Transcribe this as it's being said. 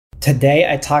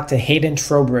Today, I talked to Hayden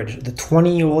Trowbridge, the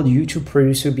 20-year-old YouTube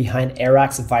producer behind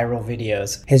Airrack's viral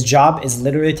videos. His job is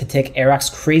literally to take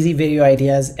Airrack's crazy video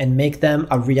ideas and make them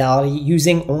a reality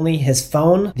using only his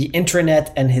phone, the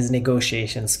internet, and his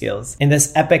negotiation skills. In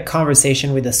this epic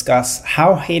conversation, we discuss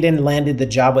how Hayden landed the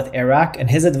job with Airrack and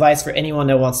his advice for anyone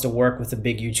that wants to work with a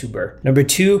big YouTuber. Number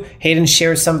 2, Hayden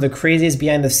shares some of the craziest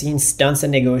behind-the-scenes stunts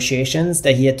and negotiations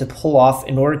that he had to pull off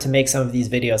in order to make some of these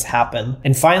videos happen.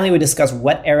 And finally, we discuss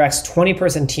what Airrack's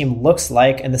 20-person team looks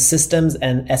like and the systems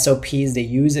and SOPs they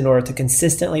use in order to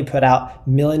consistently put out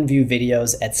million-view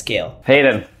videos at scale.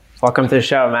 Hayden, welcome to the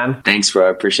show, man. Thanks, bro. I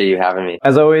appreciate you having me.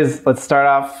 As always, let's start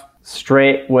off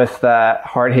straight with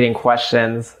hard-hitting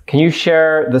questions. Can you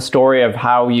share the story of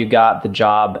how you got the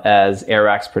job as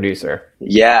Airrack's producer?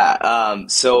 Yeah.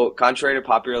 So contrary to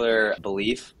popular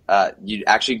belief, you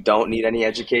actually don't need any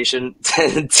education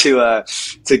to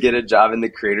get a job in the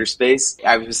creator space.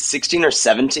 I was 16 or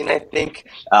 17, I think,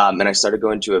 and I started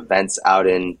going to events out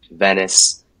in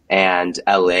Venice and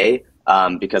LA.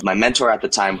 Because my mentor at the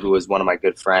time, who was one of my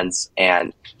good friends,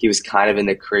 and he was kind of in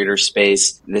the creator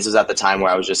space. This was at the time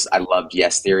where I loved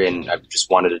Yes Theory, and I just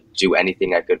wanted to do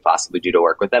anything I could possibly do to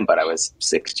work with them. But I was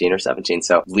 16 or 17,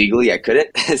 so legally I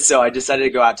couldn't. So I decided to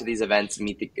go out to these events,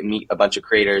 meet a bunch of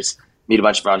creators, meet a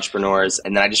bunch of entrepreneurs.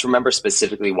 And then I just remember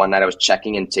specifically one night I was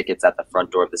checking in tickets at the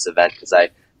front door of this event because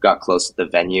I got close to the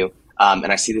venue. And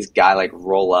I see this guy like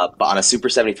roll up on a Super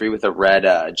 73 with a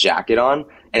red jacket on.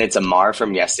 And it's Amar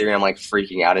from Yes Theory. I'm like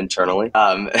freaking out internally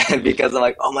because I'm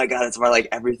like, oh my God, it's Amar. Like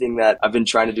everything that I've been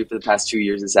trying to do for the past 2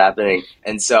 years is happening.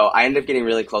 And so I ended up getting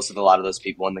really close with a lot of those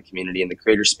people in the community, in the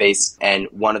creator space. And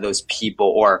one of those people,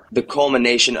 or the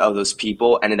culmination of those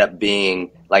people, ended up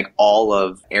being like all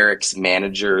of Eric's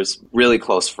managers' really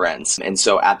close friends. And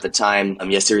so at the time,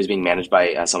 Yes Theory was being managed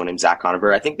by someone named Zach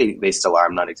Conover. I think they still are.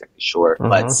 I'm not exactly sure.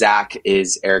 But Zach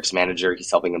is Eric's manager.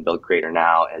 He's helping him build Creator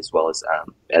now, as well as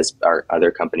our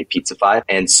other company, Pizzafy.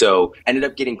 And so ended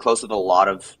up getting close with a lot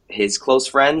of his close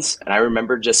friends. And I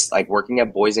remember just like working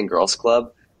at Boys and Girls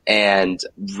Club and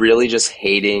really just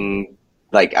hating,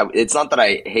 it's not that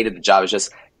I hated the job. It's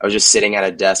just, I was just sitting at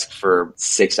a desk for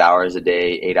 6 hours a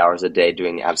day, 8 hours a day,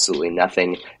 doing absolutely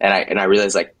nothing. And I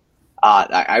realized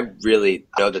I really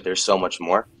know that there's so much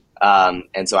more.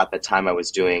 And so at the time I was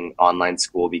doing online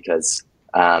school because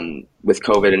with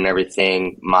COVID and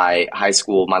everything, my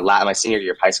senior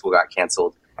year of high school got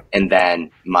canceled. And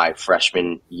then my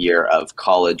freshman year of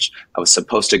college, I was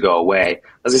supposed to go away.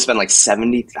 I was going to spend like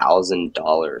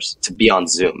 $70,000 to be on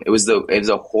Zoom. It was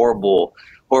a horrible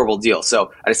deal.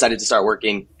 So I decided to start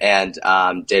working and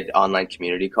did online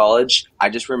community college. I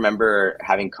just remember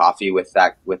having coffee with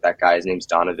that guy. His name's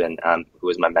Donovan, who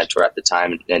was my mentor at the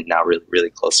time and now really, really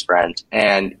close friend.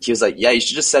 And he was like, yeah, you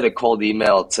should just send a cold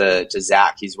email to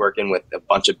Zach. He's working with a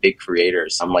bunch of big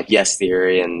creators. I'm like, Yes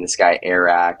Theory and this guy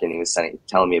Airrack, and he was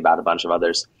telling me about a bunch of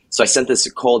others. So I sent this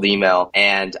cold email,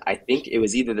 and I think it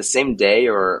was either the same day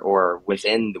or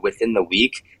within the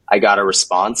week, I got a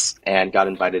response and got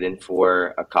invited in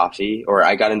for a coffee, or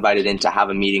I got invited in to have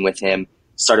a meeting with him.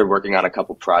 Started working on a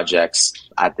couple projects.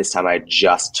 At this time, I had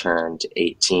just turned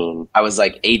 18. I was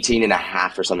like 18 and a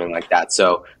half or something like that.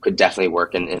 So could definitely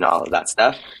work in all of that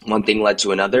stuff. One thing led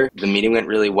to another. The meeting went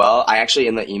really well. I actually,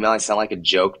 in the email, I sound like a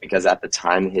joke because at the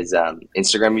time, his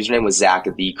Instagram username was Zach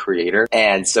the Creator.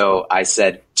 And so I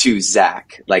said to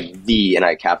Zach, like the, and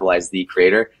I capitalized the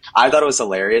Creator. I thought it was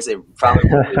hilarious. It probably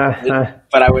wasn't,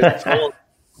 but I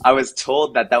was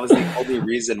told that was the only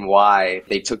reason why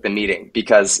they took the meeting,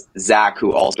 because Zach,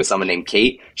 who also was someone named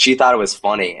Kate, she thought it was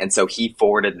funny. And so he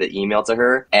forwarded the email to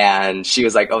her and she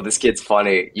was like, oh, this kid's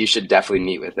funny. You should definitely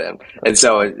meet with him. And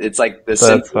so it's like the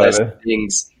simplest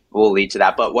things will lead to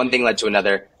that. But one thing led to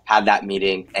another, had that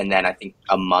meeting. And then I think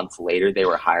a month later they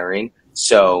were hiring.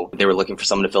 So they were looking for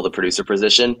someone to fill the producer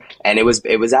position. And we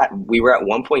were at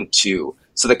 1.2.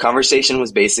 So the conversation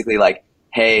was basically like,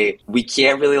 hey, we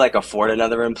can't really afford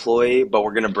another employee, but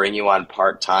we're going to bring you on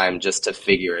part-time just to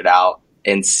figure it out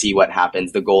and see what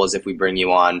happens. The goal is if we bring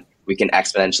you on, we can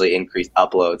exponentially increase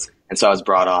uploads. And so I was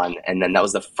brought on, and then that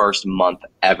was the first month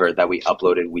ever that we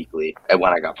uploaded weekly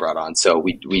when I got brought on. So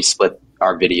we split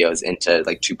our videos into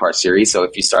 2-part series. So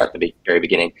if you start at the very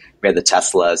beginning, we had the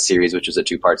Tesla series, which was a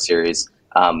 2-part series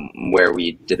where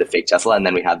we did the fake Tesla, and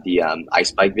then we had the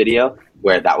ice bike video,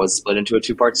 where that was split into a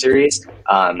 2-part series.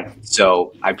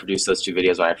 So I produced those 2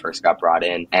 videos when I first got brought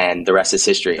in, and the rest is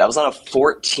history. That was on a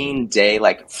 14-day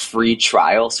free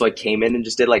trial. So I came in and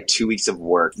just did 2 weeks of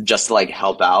work just to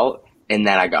help out. And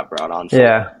then I got brought on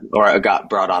or I got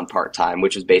brought on part-time,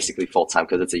 which was basically full-time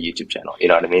because it's a YouTube channel. You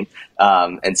know what I mean?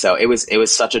 And so it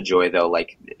was such a joy though.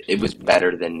 Like it was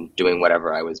better than doing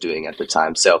whatever I was doing at the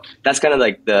time. So that's kind of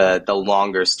like the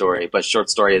longer story, but short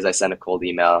story is I sent a cold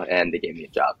email and they gave me a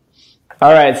job.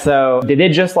 All right. So did they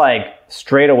just like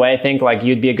straight away think like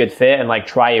you'd be a good fit and like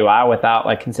try you out without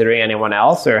like considering anyone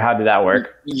else, or how did that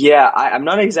work? Yeah, I'm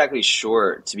not exactly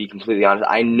sure, to be completely honest.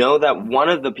 I know that one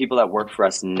of the people that work for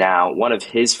us now, one of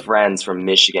his friends from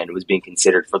Michigan was being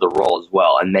considered for the role as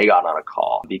well. And they got on a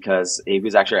call because he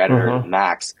was actually editor at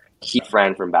Max. He had a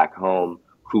friend from back home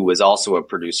who was also a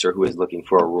producer who was looking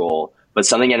for a role, but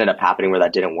something ended up happening where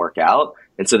that didn't work out.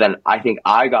 And so then I think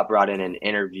I got brought in and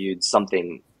interviewed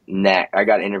I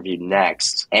got interviewed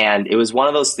next. And it was one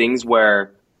of those things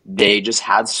where they just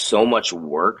had so much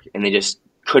work and they just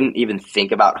couldn't even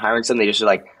think about hiring someone. They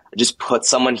just put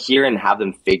someone here and have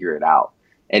them figure it out.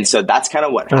 And so that's kind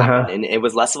of what happened. And it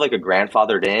was less of like a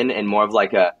grandfathered in and more of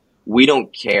like we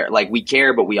don't care. Like we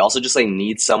care, but we also just like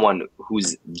need someone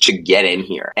who's to get in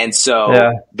here. And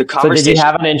so the conversation. So did you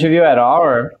have an interview at all,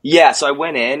 or? Yeah. So I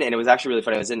went in and it was actually really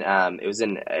funny. It was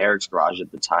in Eric's garage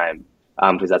at the time.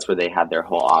 Because that's where they had their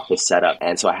whole office set up.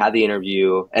 And so I had the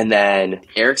interview, and then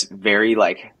Eric's very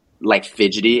like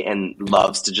fidgety and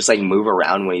loves to just like move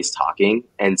around when he's talking.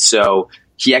 And so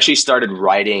he actually started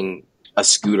riding a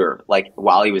scooter like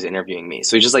while he was interviewing me.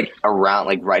 So he's just like around,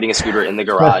 like riding a scooter in the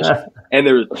garage.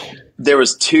 And there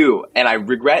was two, and I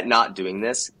regret not doing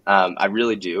this. I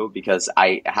really do, because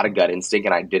I had a gut instinct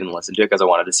and I didn't listen to it because I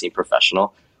wanted to seem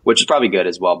professional, which is probably good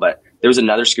as well. But there was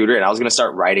another scooter, and I was going to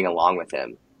start riding along with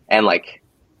him. And like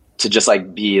to just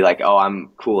like be like, oh,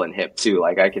 I'm cool and hip too.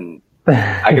 Like I can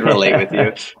relate with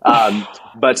you.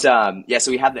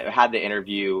 So we had the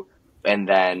interview, and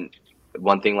then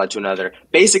one thing led to another.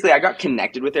 Basically, I got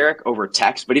connected with Eric over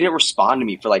text, but he didn't respond to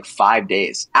me for like 5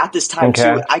 days. At this time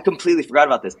too, I completely forgot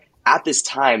about this. At this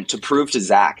time, to prove to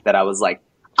Zach that I was like,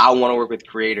 I want to work with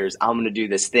creators. I'm going to do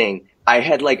this thing. I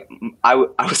had like, I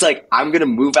was like, I'm going to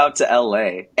move out to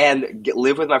LA and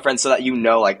live with my friends so that,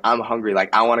 like I'm hungry.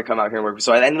 Like I want to come out here and work.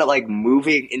 So I ended up like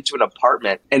moving into an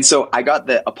apartment. And so I got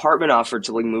the apartment offer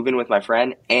to like move in with my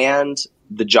friend and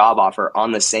the job offer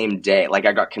on the same day. Like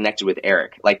I got connected with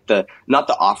Eric, like not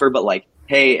the offer, but like,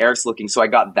 hey, Eric's looking. So I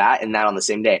got that and that on the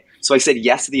same day. So I said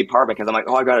yes to the apartment because I'm like,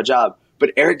 oh, I got a job.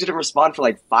 But Eric didn't respond for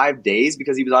like 5 days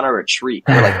because he was on a retreat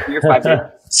for like 3 or 5 days.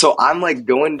 So I'm like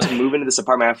going to move into this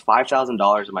apartment. I have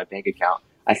 $5,000 in my bank account.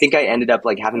 I think I ended up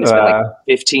like having to spend like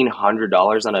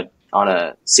 $1,500 on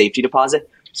a safety deposit.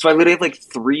 So I literally have like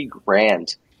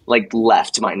 $3,000 like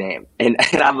left to my name. And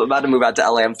I'm about to move out to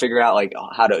LA. I'm figuring out like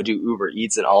how to do Uber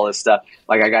Eats and all this stuff.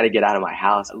 Like I got to get out of my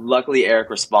house. Luckily,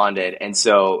 Eric responded. And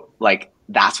so like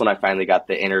that's when I finally got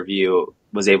the interview,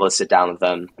 was able to sit down with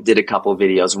them, did a couple of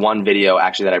videos. One video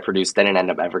actually that I produced didn't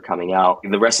end up ever coming out.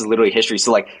 The rest is literally history.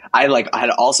 So like I had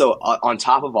also on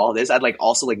top of all this, I'd like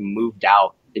also like moved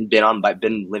out and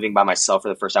been living by myself for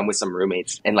the first time with some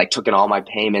roommates and like took in all my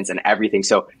payments and everything.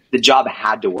 So the job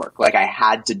had to work. Like I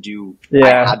had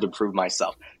to prove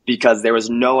myself because there was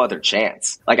no other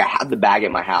chance. Like I had the bag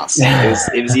at my house.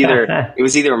 It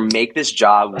was either make this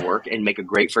job work and make a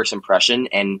great first impression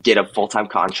and get a full-time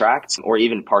contract or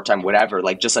even part-time, whatever,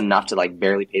 like just enough to like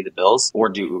barely pay the bills, or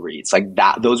do Uber Eats. Like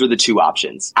that, those were the two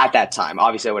options at that time.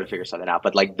 Obviously I would have figured something out,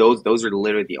 but like those were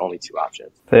literally the only two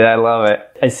options. Yeah, I love it.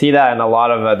 I see that in a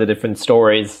lot of the different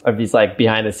stories of these like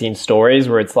behind the scenes stories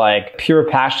where it's like pure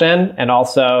passion and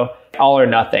also all or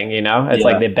nothing, It's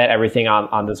like they bet everything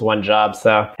on this one job.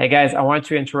 So, hey guys, I wanted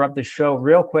to interrupt the show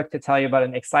real quick to tell you about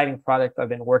an exciting product I've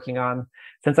been working on.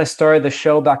 Since I started the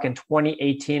show back in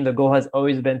 2018, the goal has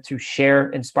always been to share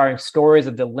inspiring stories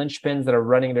of the linchpins that are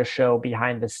running the show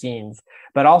behind the scenes,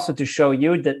 but also to show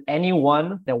you that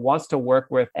anyone that wants to work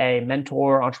with a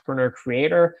mentor, entrepreneur,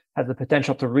 creator has the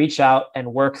potential to reach out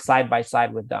and work side by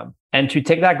side with them. And to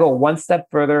take that goal one step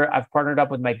further, I've partnered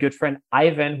up with my good friend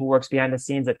Ivan, who works behind the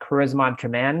scenes at Charisma on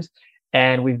Command.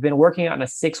 And we've been working on a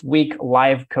 6-week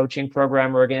live coaching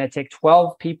program. We're going to take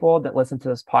 12 people that listen to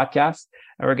this podcast,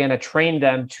 and we're going to train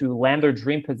them to land their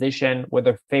dream position with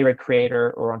their favorite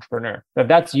creator or entrepreneur. So if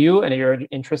that's you and you're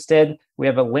interested, we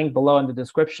have a link below in the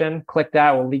description. Click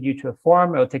that. We'll lead you to a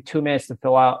form. It'll take 2 minutes to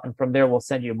fill out. And from there, we'll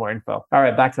send you more info. All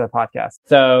right, back to the podcast.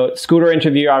 So scooter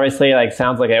interview, obviously, like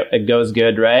sounds like it goes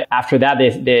good, right? After that,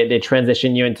 they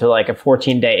transition you into like a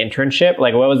 14-day internship.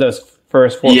 Like what was those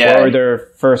first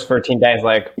 13 days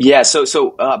like? Yeah,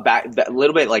 so back a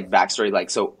little bit like backstory, like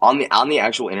so on the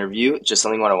actual interview, just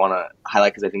something what I want to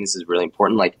highlight because I think this is really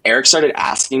important. Like Eric started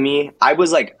asking me, I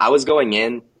was going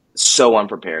in so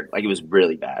unprepared, like it was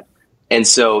really bad. And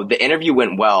so the interview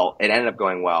went well. It ended up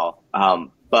going well.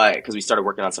 But because we started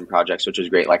working on some projects, which was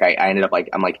great. Like I ended up like,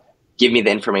 I'm like, give me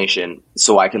the information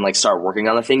so I can like start working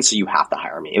on the thing. So you have to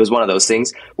hire me. It was one of those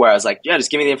things where I was like, yeah, just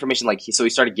give me the information. Like, so he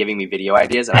started giving me video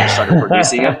ideas and I started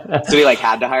producing them. So he like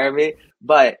had to hire me,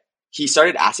 but he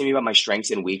started asking me about my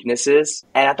strengths and weaknesses.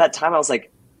 And at that time I was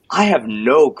like, I have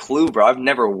no clue, bro. I've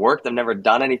never worked. I've never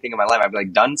done anything in my life. I've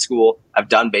like done school. I've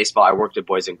done baseball. I worked at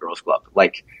Boys and Girls Club,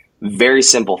 like very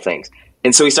simple things.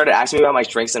 And so he started asking me about my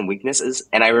strengths and weaknesses.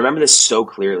 And I remember this so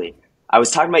clearly. I was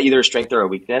talking about either a strength or a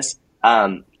weakness.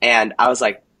 And I was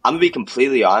like, I'm gonna be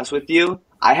completely honest with you.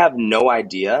 I have no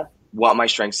idea what my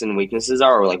strengths and weaknesses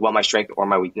are, or like what my strength or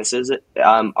my weaknesses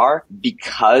are,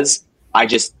 because I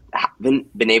just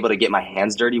haven't been able to get my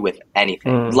hands dirty with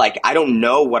anything. Like, I don't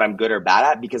know what I'm good or bad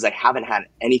at because I haven't had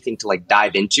anything to like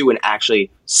dive into and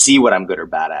actually see what I'm good or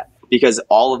bad at. Because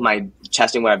all of my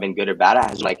testing, what I've been good or bad at,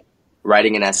 has been like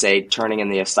writing an essay, turning in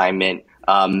the assignment,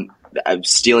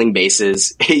 stealing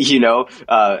bases,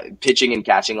 pitching and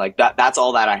catching, like that. That's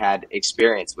all that I had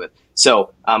experience with.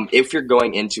 So, if you're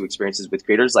going into experiences with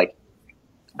creators, like,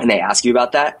 and they ask you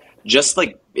about that, just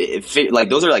like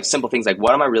those are like simple things. Like,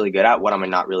 what am I really good at? What am I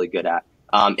not really good at?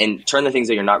 And turn the things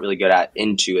that you're not really good at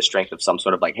into a strength of some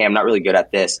sort of like, hey, I'm not really good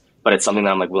at this, but it's something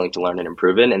that I'm like willing to learn and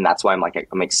improve in. And that's why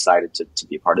I'm excited to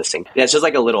be a part of this thing. Yeah, it's just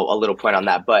like a little point on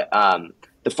that. But,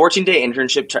 the 14-day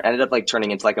internship ended up like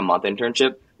turning into like a month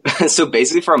internship. So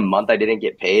basically for a month I didn't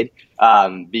get paid,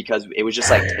 because it was just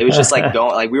like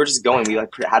going, like we were just going, we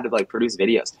like had to like produce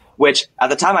videos, which at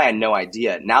the time I had no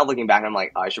idea. Now looking back, I'm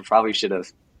like, oh, I should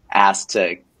have asked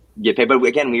to get paid. But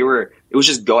again, it was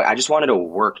just going, I just wanted to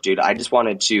work, dude. I just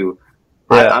wanted to,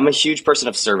 I'm a huge person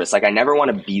of service. Like, I never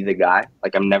want to be the guy.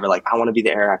 Like, I'm never like, I want to be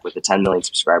the Airrack with the 10 million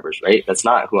subscribers, right? That's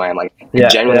not who I am. Like, I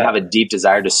genuinely have a deep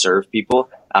desire to serve people,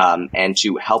 and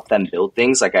to help them build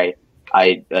things. Like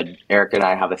Eric and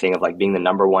I have a thing of like being the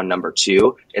number one, number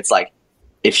two. It's like,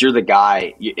 if you're the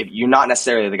guy, if you're not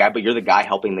necessarily the guy, but you're the guy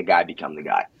helping the guy become the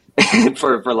guy,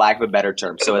 for lack of a better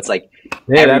term. So it's like,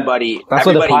 everybody. That's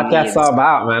what the podcast's all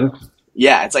about, man.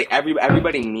 Yeah, it's like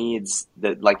everybody needs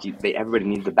everybody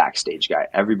needs the backstage guy.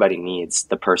 Everybody needs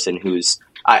the person who's.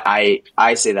 I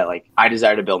say that, like, I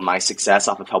desire to build my success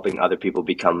off of helping other people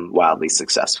become wildly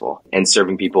successful and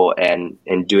serving people and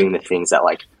doing the things that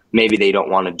like maybe they don't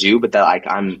want to do, but that like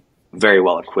I'm very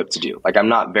well equipped to do. Like, I'm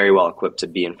not very well equipped to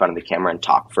be in front of the camera and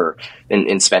talk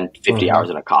and spend 50 hours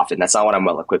in a coffin. That's not what I'm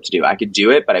well equipped to do. I could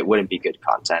do it, but it wouldn't be good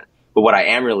content. But what I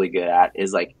am really good at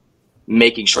is like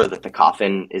making sure that the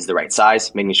coffin is the right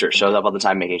size, making sure it shows up all the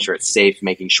time, making sure it's safe,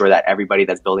 making sure that everybody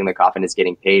that's building the coffin is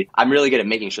getting paid. I'm really good at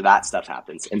making sure that stuff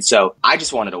happens. And so I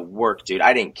just wanted to work, dude.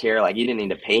 I didn't care. Like, you didn't need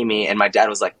to pay me. And my dad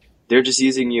was like, they're just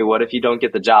using you. What if you don't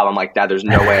get the job? I'm like, Dad, there's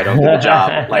no way I don't get the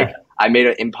job. Like, I made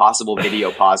an impossible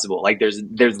video possible. Like,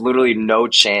 there's literally no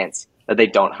chance that they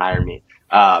don't hire me.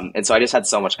 And so I just had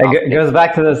so much confidence. It goes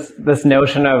back to this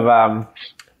notion of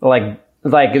like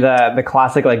the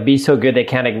classic, like, be so good they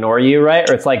can't ignore you, right?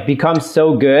 Or it's like, become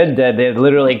so good that they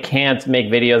literally can't make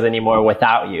videos anymore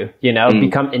without you,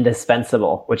 become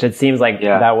indispensable, which it seems like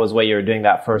that was what you were doing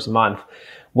that first month.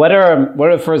 What are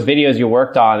the first videos you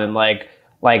worked on? And like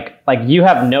you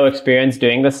have no experience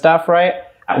doing this stuff, right?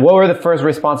 What were the first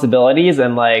responsibilities,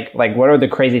 and like what are the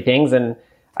crazy things? And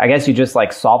I guess you just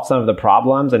like solved some of the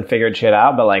problems and figured shit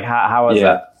out, but like how was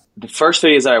that? The first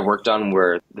videos that I worked on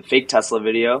were the fake Tesla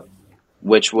video,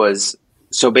 which was,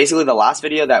 so basically the last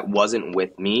video that wasn't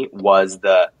with me was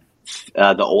the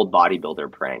old bodybuilder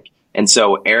prank. And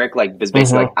so Eric was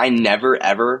basically like, I never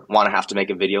ever want to have to make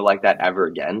a video like that ever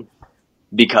again,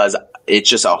 because it's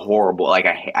just a horrible, like,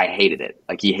 I hated it.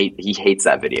 Like, he hates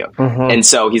that video. And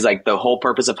so he's like, the whole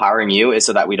purpose of hiring you is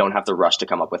so that we don't have to rush to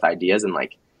come up with ideas, and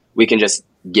like, we can just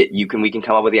we can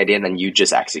come up with the idea and then you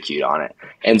just execute on it.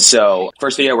 And so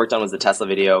first video I worked on was the Tesla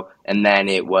video, and then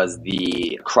it was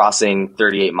the crossing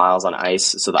 38 miles on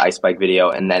ice, so the ice bike video,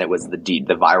 and then it was the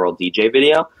viral DJ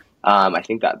video. I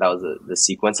think that was the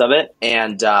sequence of it.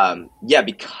 And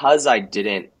because I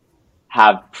didn't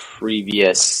have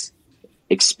previous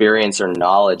experience or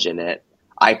knowledge in it,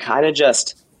 I kind of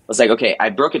just was like, okay,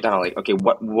 I broke it down like, okay,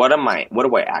 what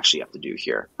do I actually have to do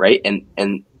here, right?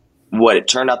 And what it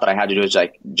turned out that I had to do is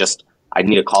like, I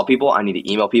need to call people, I need to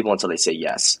email people until they say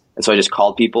yes. And so I just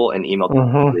called people and emailed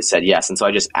them until they said yes. And so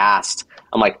I just asked,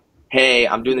 I'm like, hey,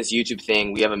 I'm doing this YouTube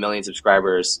thing. We have 1 million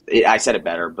subscribers. I said it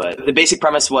better, but the basic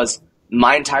premise was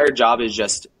my entire job is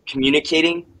just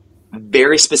communicating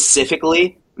very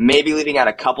specifically, maybe leaving out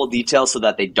a couple details so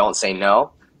that they don't say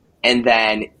no. And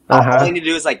then all I need to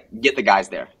do is like get the guys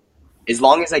there. As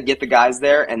long as I get the guys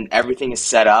there and everything is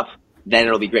set up, then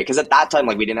it'll be great. Because at that time,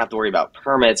 like, we didn't have to worry about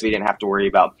permits, we didn't have to worry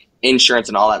about insurance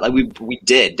and all that. Like, we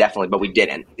did definitely, but we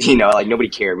didn't. You know, like, nobody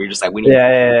cared. We were just like, we need.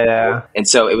 Yeah. And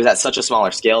so it was at such a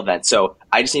smaller scale then. So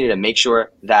I just needed to make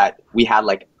sure that we had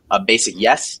like a basic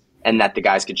yes, and that the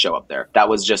guys could show up there. That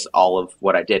was just all of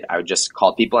what I did. I would just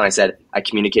call people and I said, I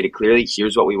communicated clearly,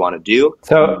 here's what we want to do.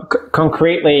 So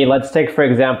concretely, let's take, for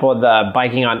example, the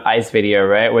biking on ice video,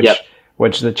 right?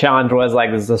 Which the challenge was like,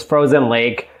 there's this frozen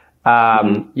lake.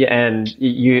 And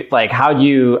you like, how do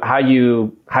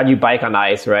you bike on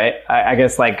ice, right? I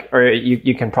guess like, or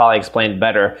you can probably explain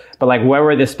better, but like, what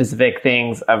were the specific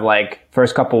things of like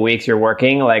first couple of weeks you're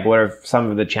working? Like, what are some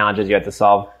of the challenges you had to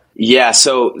solve? Yeah,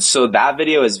 so that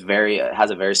video has a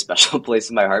very special place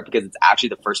in my heart because it's actually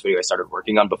the first video I started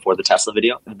working on before the Tesla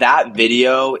video. That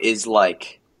video is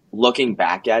like, looking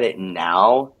back at it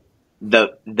now,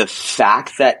 the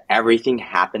fact that everything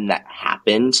happened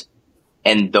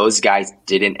and those guys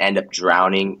didn't end up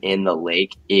drowning in the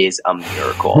lake is a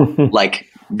miracle. Like,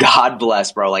 God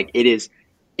bless, bro. Like, it's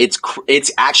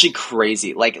actually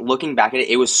crazy. Like, looking back at it,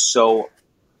 it was so.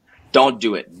 Don't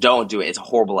do it. It's a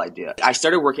horrible idea. I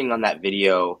started working on that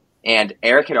video and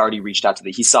Eric had already reached out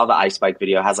he saw the ice bike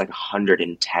video, has like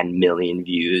 110 million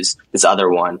views, this other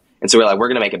one. And so we're like, we're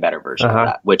going to make a better version of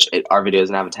that, which our video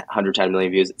doesn't have 110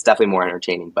 million views. It's definitely more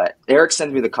entertaining, but Eric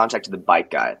sends me the contact of the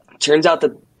bike guy. Turns out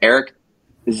that Eric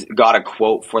got a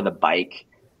quote for the bike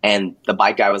and the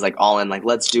bike guy was like all in, like,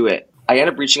 let's do it. I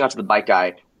ended up reaching out to the bike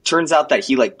guy. Turns out that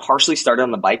he like partially started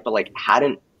on the bike, but like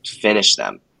hadn't finished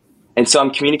them. And so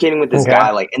I'm communicating with this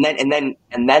guy, like, and then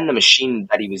the machine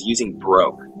that he was using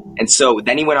broke. And so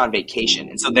then he went on vacation.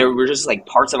 And so there were just like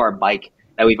parts of our bike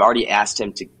that we've already asked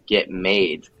him to get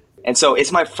made. And so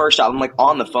it's my first job. I'm like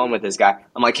on the phone with this guy.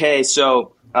 I'm like, hey,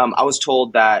 so I was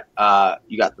told that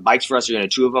you got the bikes for us. You're going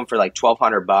to two of them for like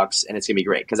 $1,200 and it's going to be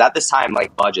great. Because at this time,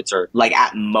 like budgets are like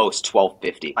at most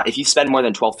 $1,250. If you spend more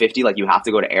than $1,250, like you have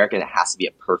to go to Eric and it has to be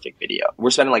a perfect video. We're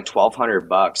spending like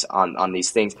 $1,200 on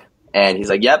these things. And he's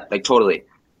like, yep, like totally.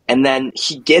 And then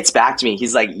he gets back to me.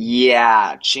 He's like,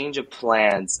 yeah, change of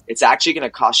plans. It's actually going to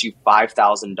cost you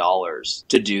 $5,000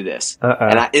 to do this.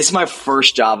 And it's my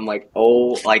first job. I'm like,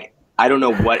 oh, like, I don't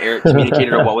know what Eric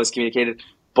communicated or what was communicated,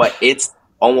 but it's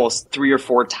almost 3 or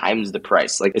 4 times the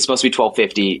price. Like, it's supposed to be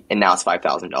 $1,250 and now it's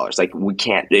 $5,000. Like, we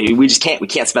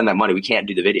can't spend that money. We can't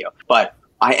do the video. But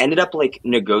I ended up like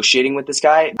negotiating with this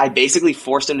guy. I basically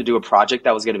forced him to do a project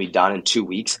that was going to be done in 2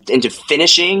 weeks into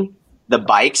finishing the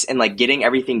bikes and like getting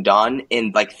everything done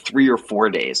in like 3 or 4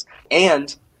 days.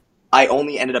 And I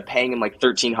only ended up paying him like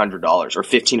 $1,300 or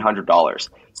 $1,500.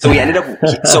 So he ended up,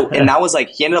 and that was like,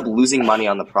 he ended up losing money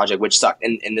on the project, which sucked.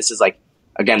 And this is like,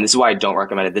 again, this is why I don't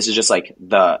recommend it. This is just like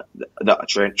the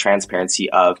transparency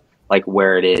of like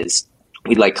where it is.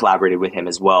 We like collaborated with him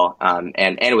as well.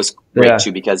 And it was great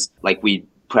too, because like we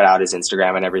put out his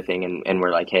Instagram and everything and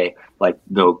we're like, hey, like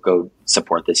go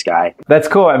support this guy. That's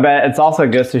cool. But it's also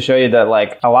good to show you that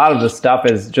like a lot of the stuff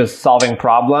is just solving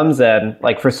problems. And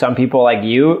like for some people like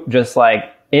you, just like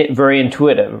very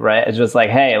intuitive, right? It's just like,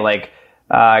 hey, like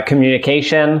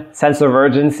communication, sense of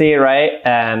urgency, right?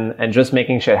 And just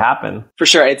making shit happen. For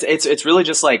sure. It's really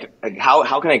just like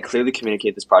how can I clearly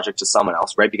communicate this project to someone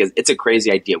else, right? Because it's a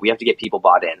crazy idea. We have to get people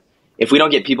bought in. If we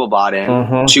don't get people bought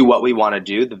in to what we want to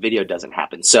do, the video doesn't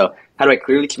happen. So how do I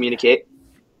clearly communicate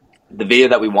the video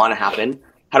that we want to happen?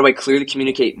 How do I clearly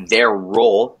communicate their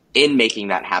role in making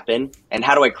that happen? And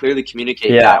how do I clearly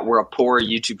communicate that we're a poor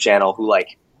YouTube channel who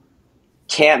like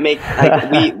can't make,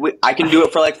 like I can do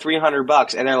it for like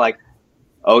 $300 and they're like,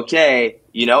 okay,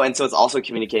 you know? And so it's also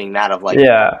communicating that of like,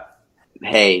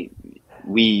 hey,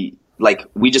 we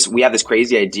have this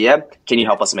crazy idea. Can you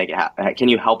help us make it happen? Can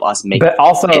you help us make it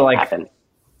happen?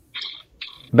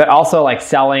 But also like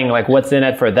selling like what's in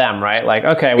it for them, right? Like,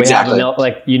 okay, we have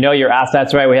like, you know, your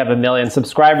assets, right? We have 1 million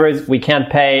subscribers. We can't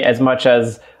pay as much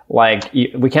as like,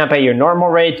 we can't pay your normal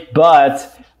rate,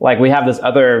 but like we have this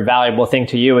other valuable thing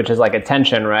to you, which is like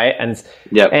attention, right? And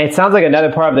it sounds like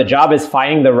another part of the job is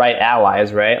finding the right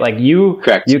allies, right? Like you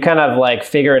kind of like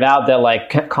figured out that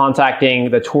like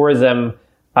contacting the tourism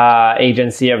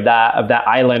agency of that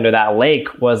island or that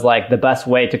lake was like the best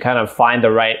way to kind of find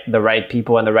the right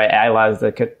people and the right allies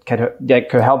that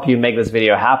could help you make this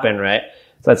video happen, right?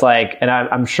 So it's like, and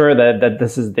I'm sure that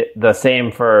this is the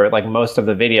same for like most of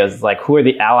the videos. It's like, who are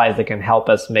the allies that can help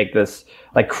us make this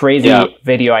like crazy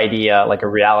video idea like a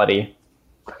reality?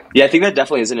 Yeah, I think that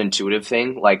definitely is an intuitive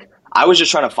thing. Like I was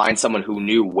just trying to find someone who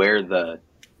knew where the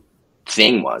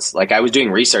thing was. Like I was doing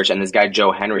research and this guy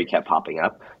Joe Henry kept popping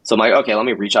up. So I'm like, okay, let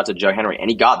me reach out to Joe Henry. And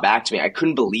he got back to me. I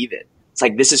couldn't believe it. It's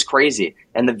like, this is crazy.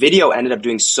 And the video ended up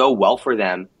doing so well for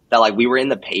them that like we were in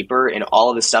the paper and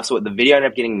all of this stuff. So the video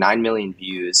ended up getting 9 million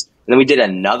views. And then we did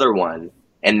another one,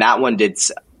 and that one did,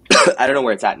 I don't know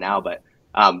where it's at now, but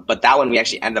that one we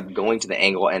actually ended up going to the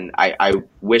angle, and I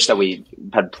wish that we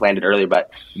had planned it earlier,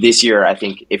 but this year I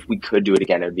think if we could do it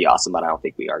again, it would be awesome, but I don't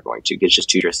think we are going to. It's just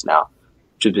too risky now.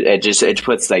 It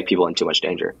puts like people in too much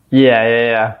danger.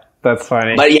 Yeah. That's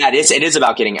funny. But yeah, it is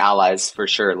about getting allies for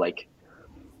sure. Like,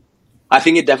 I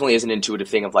think it definitely is an intuitive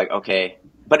thing of like, okay,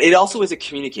 but it also is a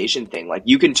communication thing. Like,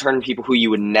 you can turn people who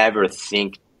you would never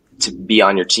think to be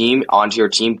on your team onto your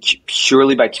team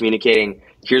purely by communicating.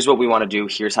 Here's what we want to do.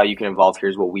 Here's how you can involve.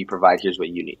 Here's what we provide. Here's what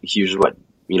you need. Here's what,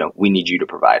 we need you to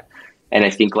provide. And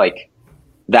I think like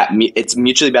that it's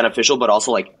mutually beneficial, but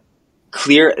also like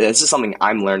clear. This is something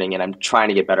I'm learning and I'm trying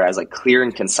to get better as, like, clear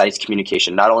and concise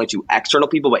communication, not only to external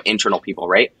people, but internal people,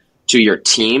 right? To your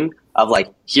team of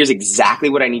like, here's exactly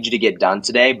what I need you to get done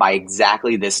today by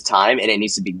exactly this time. And it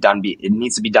needs to be done. It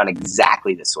needs to be done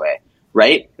exactly this way.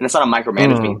 Right. And it's not a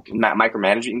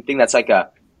micromanagement thing. That's like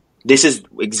this is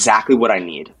exactly what I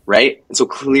need. Right. And so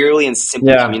clearly and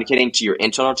simply communicating to your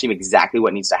internal team exactly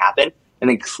what needs to happen, and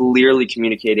then clearly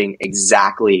communicating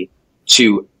exactly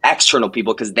to external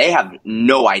people, because they have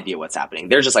no idea what's happening.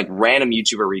 They're just like, random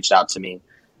YouTuber reached out to me.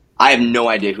 I have no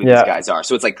idea who these guys are.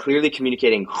 So it's like clearly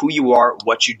communicating who you are,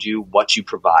 what you do, what you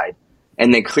provide,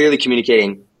 and then clearly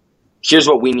communicating, here's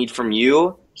what we need from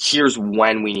you. Here's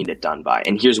when we need it done by,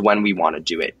 and here's when we want to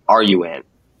do it. Are you in?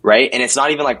 Right. And it's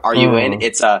not even like, are you in?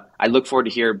 It's I look forward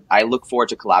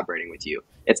to collaborating with you.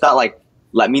 It's not like,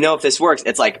 let me know if this works.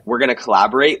 It's like, we're going to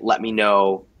collaborate. Let me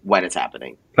know when it's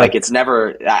happening. Like, it's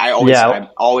never, I'm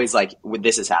always like,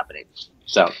 this is happening.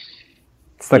 So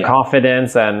it's the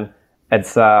confidence, and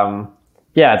it's,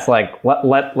 it's like,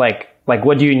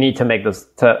 what do you need to make this,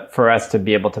 for us to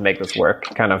be able to make this work,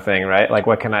 kind of thing, right? Like,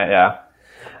 what can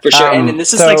For sure. And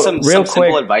this is like some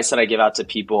simple advice that I give out to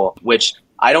people, which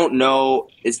I don't know,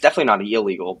 it's definitely not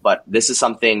illegal, but this is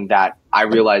something that I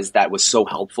realized that was so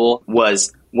helpful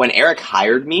was when Airrack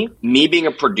hired me being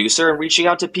a producer and reaching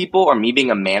out to people, or me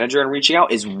being a manager and reaching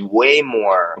out, is way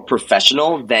more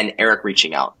professional than Airrack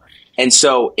reaching out. And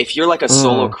so if you're like a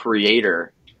solo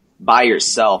creator by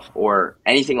yourself or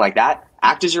anything like that,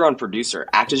 act as your own producer,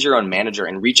 act as your own manager,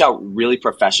 and reach out really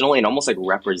professionally and almost like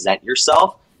represent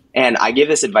yourself. And I give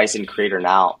this advice in Creator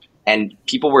Now, and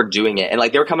people were doing it, and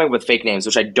like they were coming up with fake names,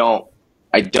 which I don't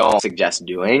suggest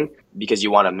doing, because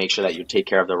you want to make sure that you take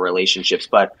care of the relationships,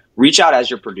 but reach out as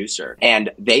your producer.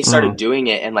 And they started doing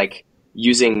it and like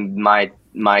using my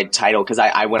title, because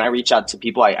I when I reach out to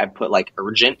people, I put like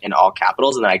urgent in all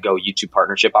capitals, and then I go YouTube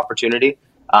partnership opportunity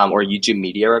or YouTube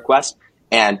media request.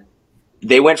 And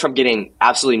they went from getting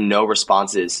absolutely no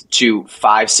responses to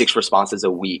 5-6 responses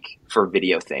a week for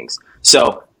video things.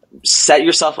 So set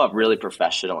yourself up really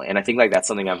professionally. And I think like that's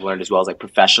something I've learned as well, is like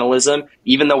professionalism.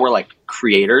 Even though we're like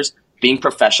creators, being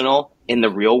professional in the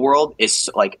real world is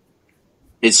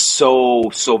so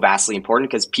vastly important,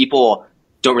 because people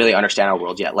don't really understand our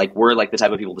world yet. Like, we're like the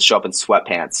type of people to show up in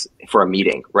sweatpants for a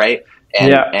meeting, right?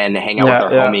 And hang out with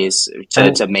our homies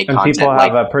to make content. People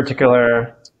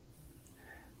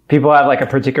have like a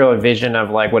particular vision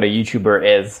of like what a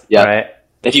YouTuber is, right?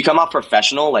 If you come off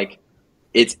professional, like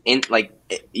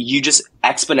you just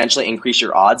exponentially increase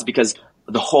your odds, because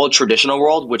the whole traditional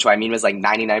world, which I mean is like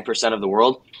 99% of the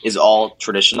world, is all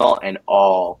traditional and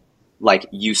all like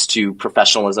used to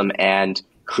professionalism and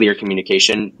clear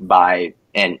communication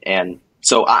and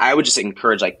so I would just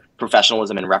encourage like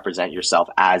professionalism, and represent yourself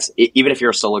as, even if you're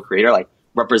a solo creator, like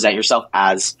represent yourself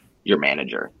as your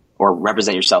manager, or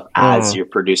represent yourself as your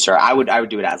producer. I would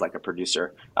do it as like a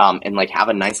producer, and like have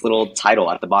a nice little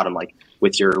title at the bottom, like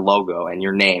with your logo and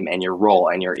your name and your role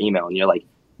and your email, and you're like,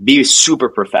 be super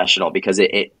professional, because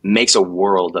it makes a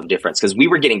world of difference. Because we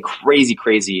were getting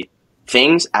crazy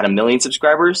things at 1 million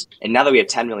subscribers, and now that we have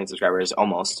 10 million subscribers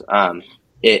almost,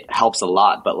 it helps a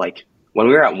lot. But like when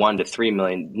we were at 1 to 3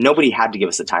 million, nobody had to give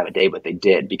us the time of day, but they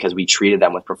did, because we treated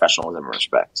them with professionalism and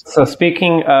respect. So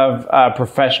speaking of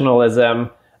professionalism,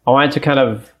 I wanted to kind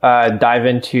of dive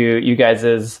into you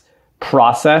guys'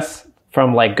 process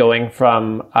from like going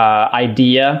from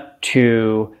idea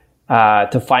to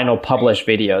final published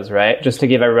videos, right? Just to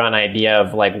give everyone an idea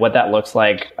of like what that looks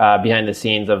like behind the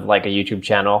scenes of like a YouTube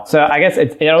channel. So I guess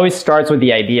it always starts with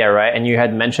the idea, right? And you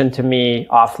had mentioned to me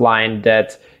offline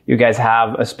that you guys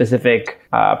have a specific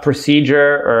procedure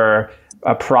or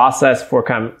a process for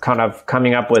kind of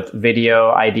coming up with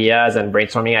video ideas and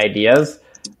brainstorming ideas.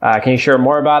 Can you share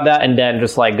more about that? And then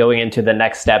just like going into the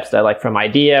next steps, that like from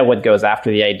idea, what goes after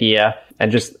the idea,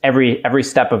 and just every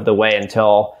step of the way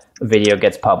until video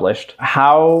gets published.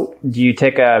 How do you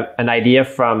take an idea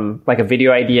from like a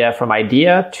video idea from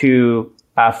idea to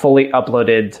a fully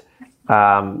uploaded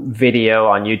video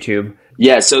on YouTube?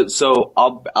 Yeah, so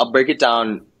I'll break it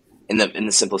down in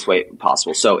the simplest way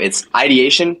possible. So it's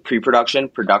ideation, pre-production,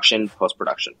 production,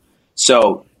 post-production.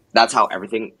 So that's how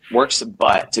everything works.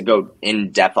 But to go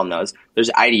in depth on those, there's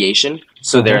ideation.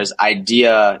 So there's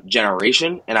idea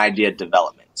generation and idea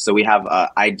development. So we have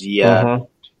idea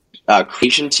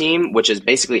creation team, which is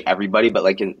basically everybody, but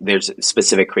like there's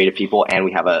specific creative people, and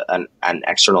we have an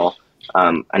external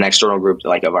group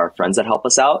like of our friends that help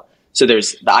us out. So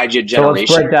there's the idea generation.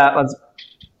 So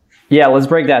let's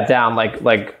break that down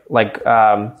like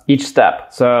each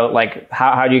step. So like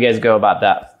how do you guys go about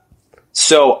that?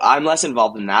 So I'm less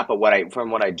involved in that, but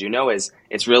from what I do know is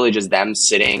it's really just them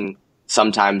sitting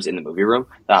sometimes in the movie room,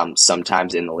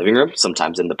 sometimes in the living room,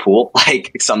 sometimes in the pool,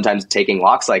 like sometimes taking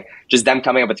walks, like just them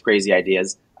coming up with crazy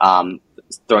ideas,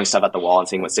 throwing stuff at the wall and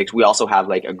seeing what sticks. We also have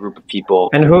like a group of people.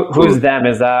 And who's them?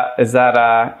 Is that it's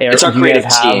our creative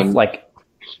team.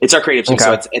 It's our creative team.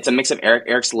 Okay. So it's a mix of Eric.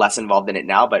 Eric's less involved in it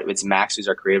now, but it's Max, who's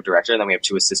our creative director. And then we have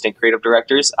two assistant creative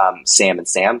directors, Sam and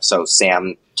Sam. So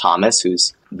Sam Thomas,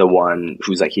 who's the one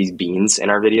who's like, he's Beans in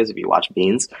our videos, if you watch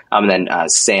Beans. And then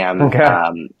Sam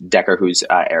Decker, who's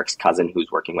Eric's cousin, who's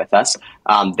working with us.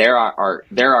 They're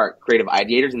our creative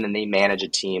ideators, and then they manage a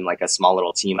team, like a small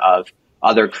little team of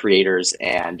other creators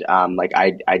and like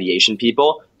ideation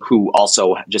people who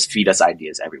also just feed us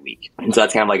ideas every week. And so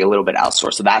that's kind of like a little bit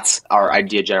outsourced. So that's our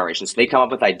idea generation. So they come up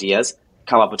with ideas,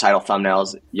 come up with title,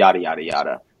 thumbnails, yada, yada,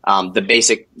 yada. The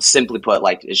basic, simply put,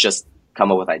 like, it's just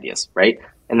come up with ideas, right?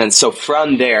 And then so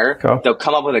from there, they'll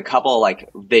come up with a couple, like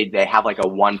they have like a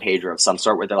one pager of some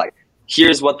sort where they're like,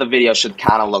 here's what the video should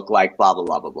kind of look like, blah, blah,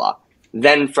 blah, blah, blah.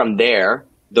 Then from there,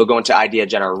 they'll go into idea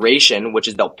generation, which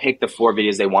is they'll pick the 4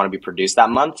 videos they want to be produced that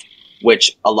month,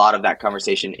 which a lot of that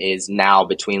conversation is now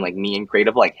between like me and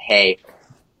creative, like, hey,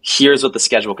 here's what the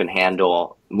schedule can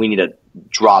handle. We need to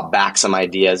draw back some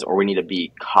ideas, or we need to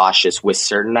be cautious with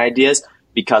certain ideas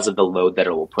because of the load that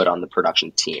it will put on the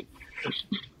production team.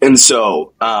 And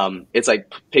so it's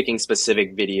like picking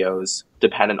specific videos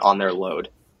dependent on their load.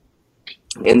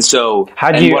 And so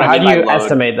how do you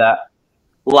estimate that?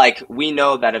 Like, we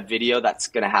know that a video that's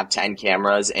going to have 10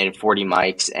 cameras and 40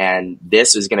 mics, and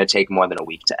this is going to take more than a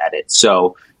week to edit.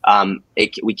 So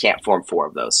we can't form 4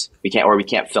 of those. We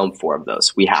can't film 4 of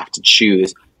those. We have to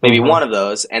choose maybe one of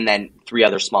those and then 3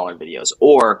 other smaller videos.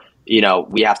 Or, you know,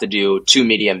 we have to do 2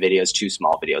 medium videos, 2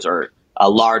 small videos, or a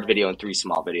large video and 3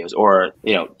 small videos, or,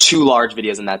 you know, 2 large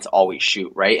videos and that's all we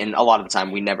shoot, right? And a lot of the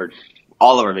time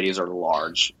all of our videos are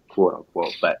large, quote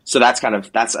unquote. But so that's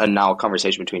now a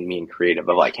conversation between me and creative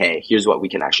of like, hey, here's what we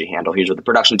can actually handle. Here's what the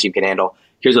production team can handle.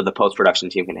 Here's what the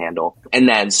post-production team can handle. And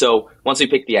then, so once we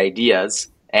pick the ideas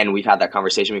and we've had that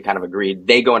conversation, we kind of agreed,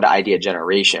 they go into idea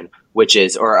generation,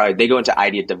 they go into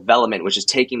idea development, which is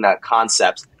taking that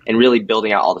concept and really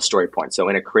building out all the story points. So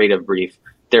in a creative brief,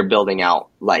 they're building out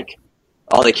like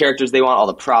all the characters they want, all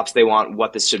the props they want,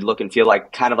 what this should look and feel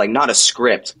like, kind of like not a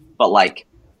script, but like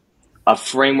a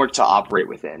framework to operate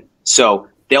within. So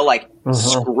they'll like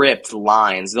script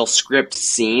lines, they'll script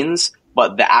scenes,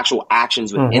 but the actual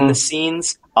actions within the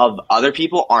scenes of other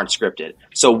people aren't scripted.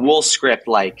 So we'll script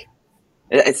like,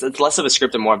 it's less of a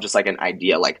script and more of just like an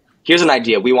idea. Like, here's an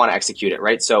idea, we want to execute it,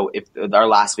 right? So if our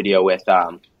last video with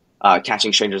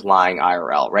catching strangers lying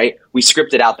IRL, right? We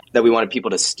scripted out that we wanted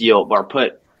people to steal or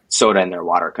put soda in their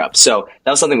water cup. So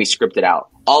that was something we scripted out.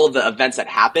 All of the events that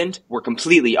happened were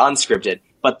completely unscripted,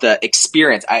 but the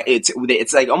experience,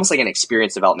 it's like almost like an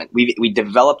experience development. We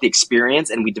develop the experience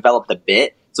and we develop the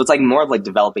bit. So it's like more of like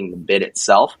developing the bit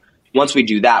itself. Once we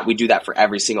do that for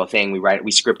every single thing.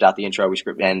 We script out the intro,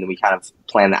 and then we kind of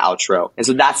plan the outro. And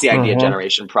so that's the idea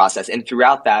generation process. And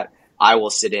throughout that, I will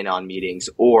sit in on meetings,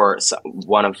 or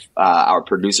one of our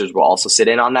producers will also sit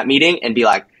in on that meeting and be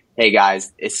like, hey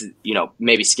guys, it's, you know,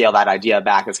 maybe scale that idea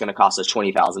back. It's going to cost us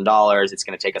 $20,000. It's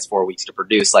going to take us 4 weeks to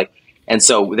produce. Like, and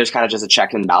so there's kind of just a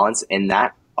check and balance in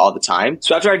that all the time.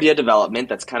 So after idea development,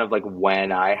 that's kind of like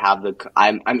when I have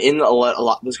I'm in a lot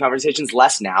of those conversations,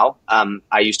 less now.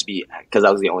 I used to be, because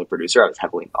I was the only producer, I was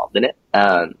heavily involved in it.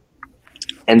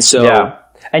 And so, yeah.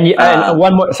 And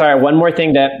one more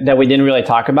thing that we didn't really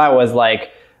talk about was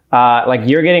like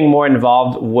you're getting more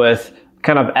involved with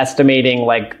kind of estimating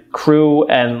like crew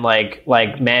and like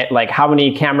how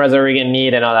many cameras are we gonna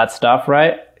need and all that stuff,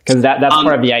 right? Because that's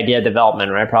part of the idea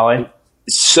development, right? Probably.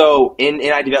 So in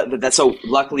idea that, so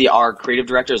luckily our creative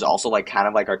director is also like kind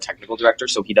of like our technical director,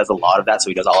 so he does a lot of that. So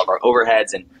he does all of our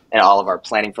overheads and all of our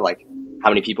planning for like how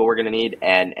many people we're going to need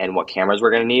and what cameras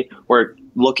we're going to need. We're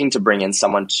looking to bring in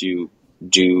someone to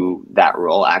do that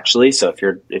role actually. So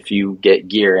if you get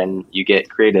gear and you get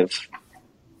creative,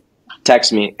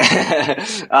 text me.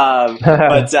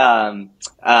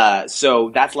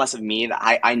 So that's less of me.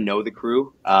 I know the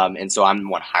crew. And so I'm the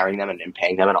one hiring them and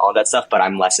paying them and all of that stuff, but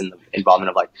I'm less in the involvement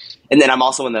of like, and then I'm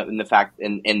also in the fact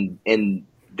in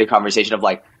the conversation of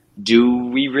like, do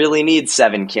we really need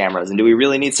 7 cameras and do we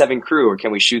really need 7 crew, or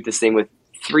can we shoot this thing with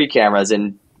 3 cameras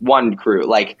and 1 crew?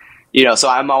 Like, so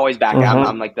I'm always back.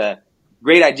 I'm like the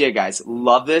great idea, guys.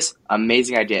 Love this.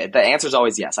 Amazing idea. The answer is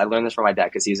always yes. I learned this from my dad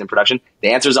because he's in production.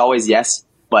 The answer is always yes,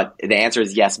 but the answer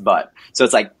is yes, but. So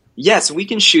it's like, yes, we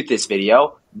can shoot this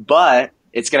video, but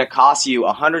it's going to cost you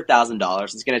 $100,000.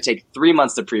 It's going to take 3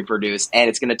 months to pre-produce, and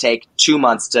it's going to take 2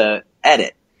 months to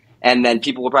edit. And then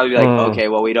people will probably be like, okay,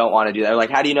 well, we don't want to do that. They're like,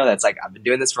 how do you know that? It's like, I've been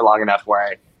doing this for long enough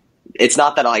where it's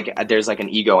not that like there's like an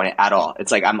ego in it at all.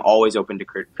 It's like I'm always open to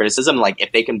criticism. Like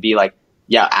if they can be like,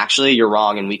 yeah, actually you're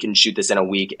wrong and we can shoot this in a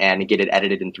week and get it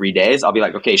edited in 3 days, I'll be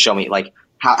like, okay, show me. Like,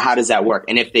 how does that work?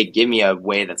 And if they give me a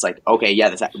way that's like, okay,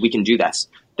 yeah, we can do this,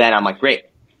 then I'm like, great.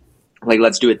 Like,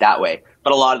 let's do it that way.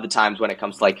 But a lot of the times when it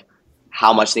comes to like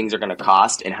how much things are going to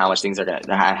cost and how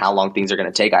long things are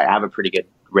going to take, I have a pretty good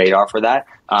radar for that.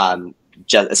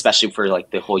 Just especially for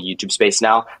like the whole YouTube space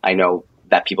now, I know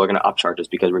that people are going to upcharge us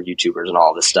because we're YouTubers and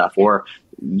all this stuff, or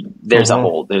there's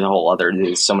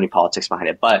so many politics behind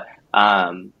it. But,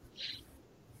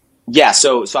 yeah,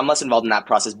 so I'm less involved in that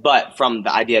process, but from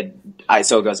the idea,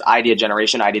 so it goes idea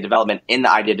generation, idea development. In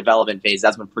the idea development phase,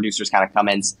 that's when producers kind of come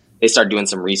in, they start doing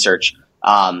some research.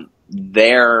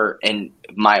 There, and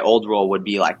my old role would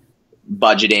be like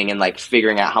budgeting and like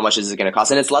figuring out how much is it going to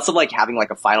cost. And it's less of like having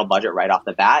like a final budget right off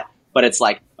the bat, but it's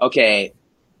like, okay,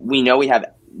 we know we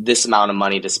have this amount of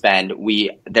money to spend. We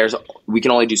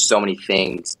can only do so many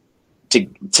things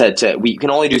we can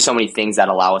only do so many things that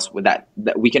allow us with that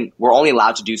we're only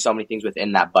allowed to do so many things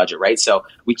within that budget, right? So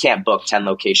we can't book 10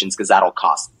 locations because that'll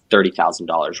cost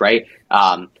 $30,000, right?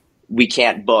 We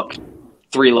can't book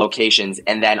 3 locations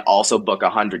and then also book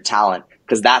 100 talent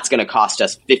because that's going to cost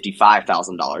us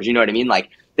 $55,000. You know what I mean?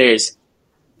 Like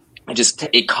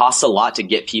it costs a lot to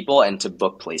get people and to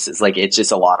book places. Like it's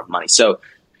just a lot of money. So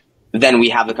then we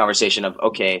have the conversation of,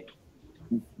 okay,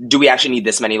 do we actually need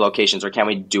this many locations, or can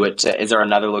we do it is there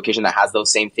another location that has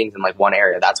those same things in like one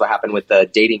area? That's what happened with the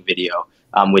dating video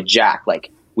with Jack.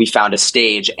 Like we found a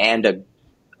stage and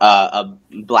a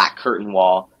black curtain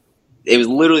wall. It was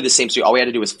literally the same studio. All we had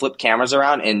to do was flip cameras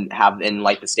around and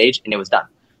light the stage, and it was done.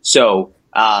 So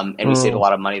and we saved a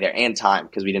lot of money there and time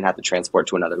because we didn't have to transport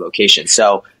to another location.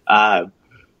 So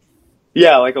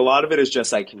yeah, like a lot of it is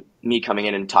just like me coming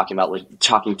in and talking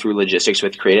through logistics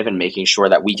with creative and making sure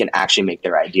that we can actually make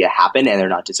their idea happen and they're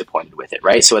not disappointed with it,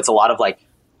 right? So it's a lot of like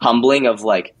humbling of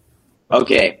like,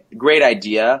 okay, great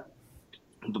idea.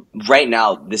 Right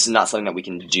now, this is not something that we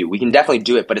can do. We can definitely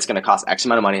do it, but it's going to cost X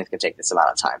amount of money and it's going to take this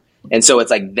amount of time. And so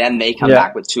it's like then they come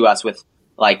back to us with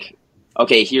like,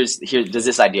 okay, here, does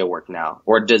this idea work now?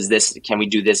 Or can we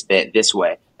do this bit this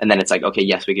way? And then it's like, okay,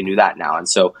 yes, we can do that now. And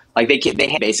so like they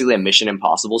had basically a Mission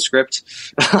Impossible script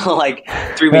like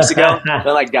 3 weeks ago.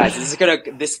 They're like, guys,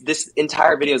 this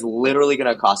entire video is literally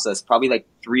going to cost us probably like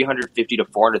 $350,000 to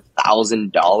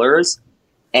 $400,000.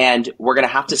 And we're going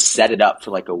to have to set it up for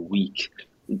like a week.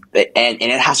 And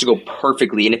it has to go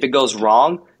perfectly. And if it goes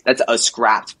wrong, that's a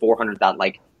scrapped $400,000.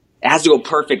 Like it has to go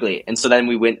perfectly. And so then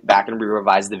we went back and we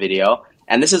revised the video.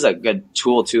 And this is a good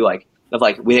tool too.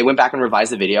 They went back and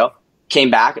revised the video, came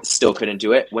back, still couldn't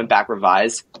do it, went back,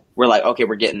 revised. We're like, okay,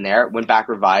 we're getting there. Went back,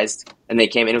 revised, and they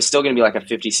came, and it was still going to be like a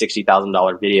 $50,000,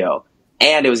 $60,000 video.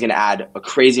 And it was going to add a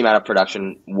crazy amount of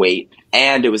production weight.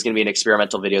 And it was going to be an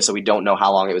experimental video. So we don't know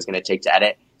how long it was going to take to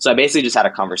edit. So I basically just had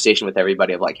a conversation with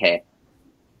everybody of like, hey,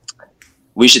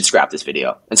 we should scrap this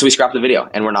video. And so we scrapped the video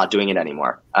and we're not doing it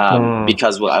anymore.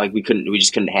 Because we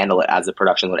just couldn't handle it as a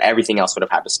production load. Everything else would have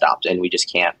had to stop, and we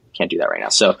just can't do that right now.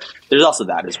 So there's also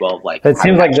that as well. Like it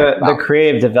seems like the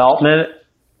creative development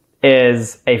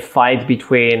is a fight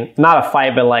between, not a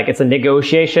fight, but like it's a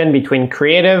negotiation between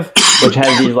creative, which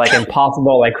has these like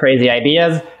impossible, like crazy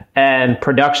ideas, and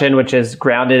production, which is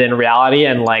grounded in reality.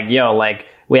 And like, like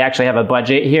we actually have a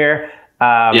budget here.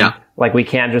 Like we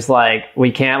can't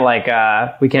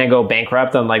go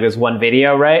bankrupt on like this one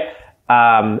video, right?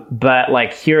 But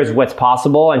like here's what's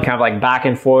possible, and kind of like back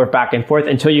and forth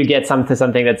until you get to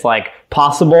something that's like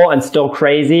possible and still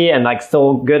crazy and like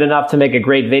still good enough to make a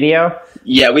great video.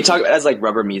 Yeah, we talk about it as like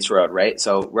rubber meets road, right?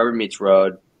 So rubber meets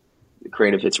road,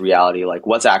 creative hits reality, like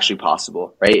what's actually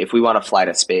possible, right? If we want to fly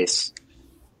to space,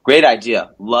 great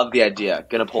idea, love the idea,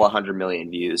 gonna pull 100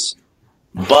 million views.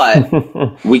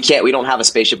 but we don't have a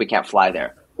spaceship. We can't fly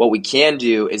there. What we can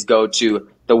do is go to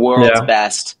the world's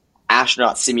best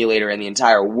astronaut simulator in the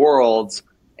entire world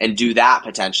and do that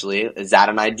potentially. Is that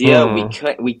an idea?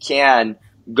 We can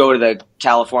go to the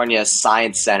California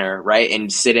Science Center, right,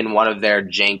 and sit in one of their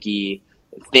janky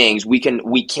things. We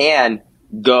can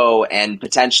go and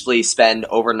potentially spend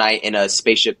overnight in a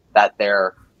spaceship that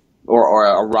they're or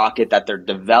a rocket that they're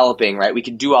developing, right? We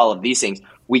can do all of these things.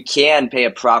 We can pay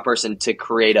a prop person to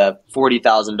create a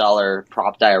 $40,000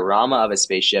 prop diorama of a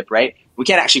spaceship, right? We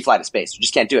can't actually fly to space. We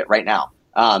just can't do it right now.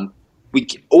 We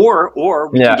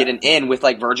can get an in with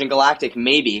like Virgin Galactic,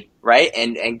 maybe, right?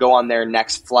 And go on their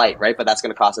next flight, right? But that's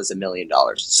going to cost us $1 million.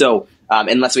 So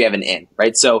unless we have an in,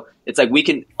 right? So it's like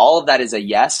all of that is a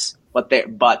yes, but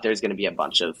there's going to be a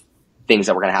bunch of things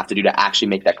that we're going to have to do to actually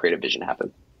make that creative vision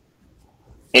happen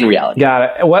in reality.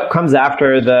 Got it. What comes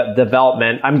after the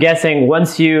development? I'm guessing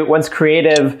once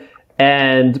creative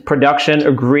and production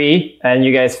agree and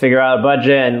you guys figure out a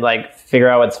budget and like figure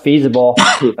out what's feasible,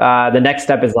 the next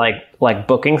step is like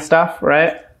booking stuff,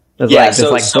 right?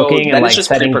 It's booking and like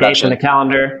setting dates in the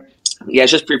calendar. Yeah,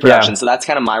 it's just pre-production. Yeah. So that's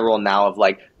kind of my role now of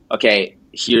like, okay,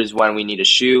 here's when we need to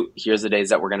shoot. Here's the days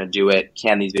that we're going to do it.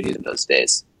 Can these videos in those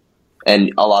days?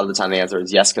 And a lot of the time the answer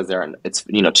is yes, because it's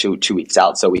 2 weeks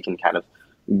out, so we can kind of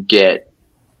get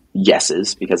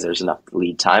yeses because there's enough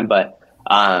lead time. But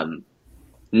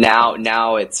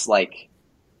now it's like,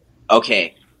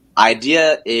 okay,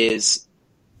 idea is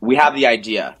we have the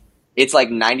idea. It's like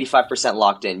 95%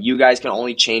 locked in. You guys can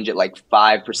only change it like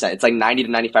 5%. It's like 90 to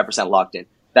 95% locked in.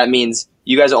 That means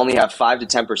you guys only have 5 to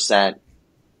 10%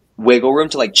 wiggle room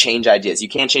to like change ideas. You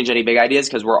can't change any big ideas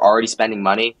because we're already spending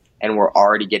money and we're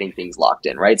already getting things locked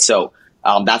in, right? So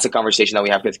that's a conversation that we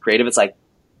have with creative. It's like,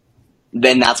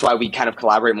 then that's why we kind of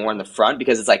collaborate more in the front,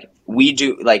 because it's like we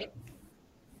do like,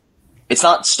 it's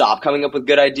not stop coming up with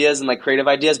good ideas and like creative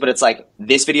ideas, but it's like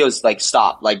this video is like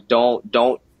stop, like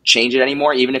don't change it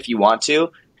anymore, even if you want to,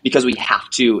 because we have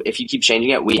to. If you keep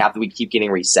changing it, we keep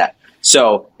getting reset.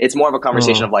 So it's more of a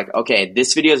conversation of like, okay,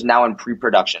 this video is now in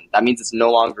pre-production. That means it's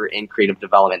no longer in creative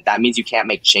development. That means you can't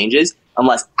make changes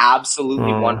unless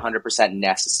absolutely 100%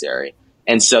 necessary.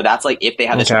 And so that's like if they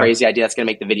have this crazy idea that's going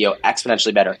to make the video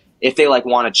exponentially better. If they like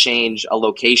want to change a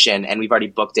location and we've already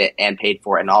booked it and paid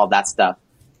for it and all of that stuff,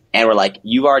 and we're like,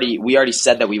 we already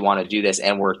said that we want to do this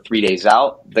and we're 3 days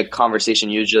out, the conversation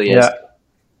usually is,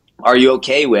 are you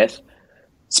okay with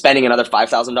spending another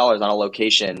 $5,000 on a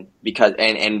location because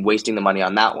and wasting the money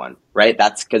on that one, right?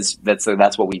 That's because that's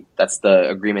the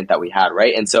agreement that we had,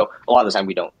 right? And so a lot of the time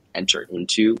we don't enter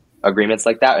into agreements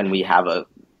like that, and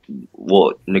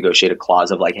we'll negotiate a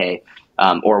clause of like, hey,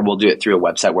 or we'll do it through a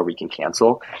website where we can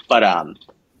cancel. But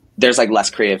there's like less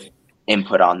creative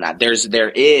input on that. There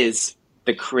is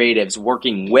the creatives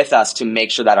working with us to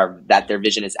make sure that their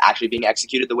vision is actually being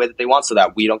executed the way that they want, so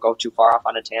that we don't go too far off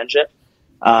on a tangent.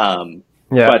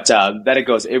 But then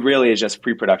it really is just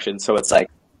pre-production. So it's like,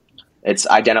 it's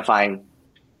identifying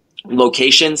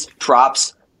locations,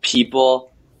 props,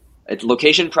 people. It's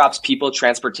location, props, people,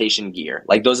 transportation, gear.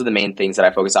 Like those are the main things that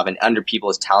I focus on. And under people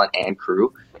is talent and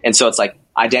crew. And so it's like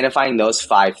identifying those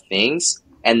 5 things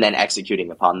and then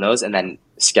executing upon those and then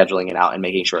scheduling it out and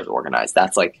making sure it's organized.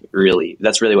 That's really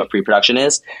what pre-production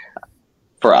is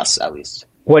for us, at least.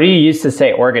 What do you use to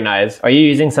say organize? Are you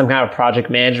using some kind of project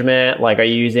management? Like, are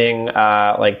you using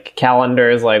like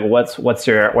calendars? Like, what's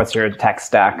your tech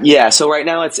stack? Yeah, so right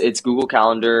now it's Google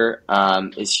Calendar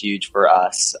is huge for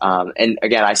us. And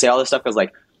again, I say all this stuff because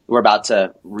like we're about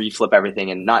to reflip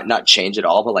everything and not change it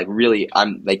all, but like really,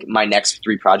 I'm like my next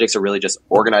 3 projects are really just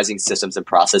organizing systems and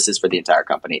processes for the entire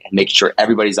company and making sure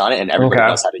everybody's on it and everybody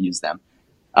knows how to use them.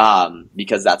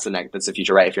 Because that's the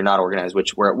future, right? If you're not organized,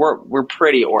 which we're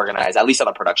pretty organized, at least on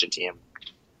the production team.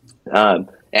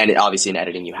 And obviously in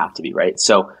editing, you have to be, right?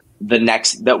 So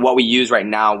what we use right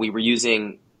now, we were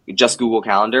using just Google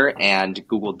Calendar and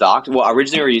Google Docs. Well,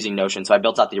 originally we were using Notion. So I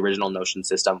built out the original Notion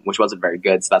system, which wasn't very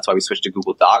good. So that's why we switched to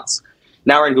Google Docs.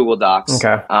 Now we're in Google Docs,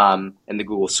 in the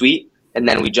Google Suite. And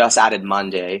then we just added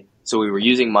Monday. So we were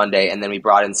using Monday, and then we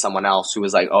brought in someone else who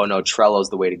was like, oh no, Trello's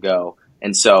the way to go.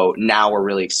 And so now we're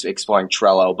really exploring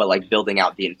Trello, but like building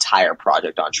out the entire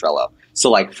project on Trello.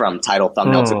 So like from title,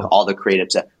 thumbnail to all the creative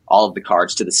to all of the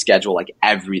cards to the schedule, like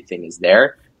everything is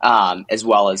there, as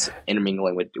well as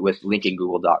intermingling with linking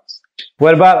Google Docs.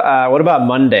 What about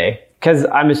Monday? Because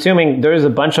I'm assuming there's a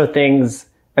bunch of things,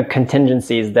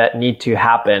 contingencies that need to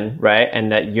happen, right?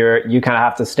 And that you kind of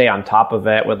have to stay on top of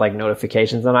it with like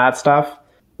notifications and all that stuff.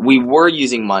 We were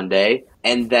using Monday,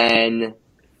 and then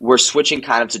we're switching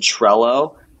kind of to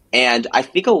Trello. And I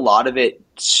think a lot of it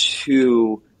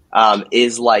too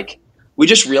is like, we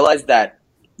just realized that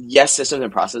yes, systems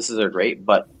and processes are great,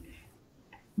 but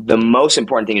the most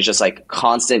important thing is just like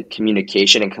constant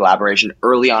communication and collaboration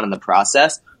early on in the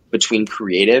process between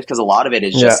creative, because a lot of it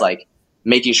is just like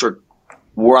making sure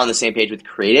we're on the same page with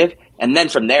creative. And then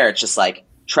from there, it's just like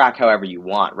track however you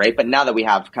want, right? But now that we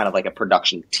have kind of like a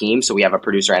production team, so we have a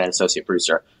producer and an associate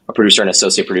producer, a producer and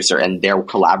associate producer, and they're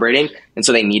collaborating. And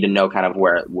so they need to know kind of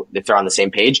where, if they're on the same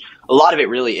page. A lot of it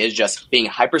really is just being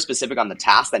hyper specific on the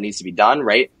task that needs to be done,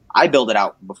 right? I build it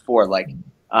out before, like,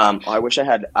 I wish I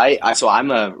had, so I'm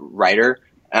a writer.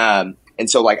 And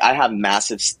so like I have a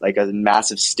massive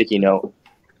sticky note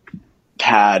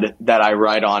pad that I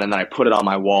write on, and then I put it on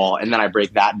my wall, and then I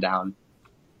break that down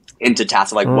into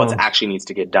tasks of like what actually needs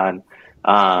to get done.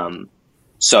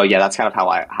 So yeah, that's kind of how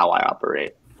I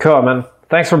operate. Cool, man.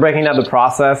 Thanks for breaking down the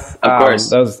process. Of course.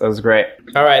 That was great.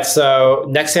 All right. So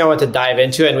next thing I want to dive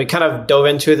into, and we kind of dove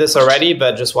into this already,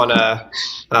 but just want to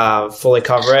fully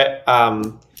cover it. I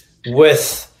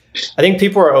think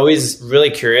people are always really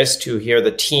curious to hear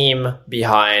the team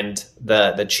behind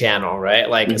the channel, right?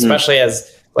 Like, especially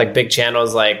as like big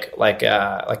channels like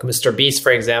Mr. Beast,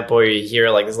 for example, where you hear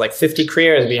like there's like 50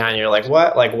 creators behind you. You're like,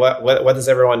 what? Like what does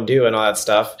everyone do and all that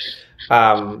stuff?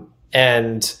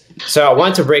 And so I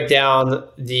wanted to break down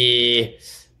the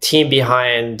team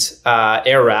behind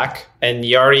Airrack, and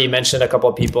you already mentioned a couple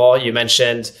of people. You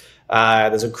mentioned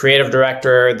there's a creative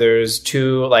director, there's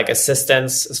 2 like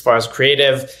assistants as far as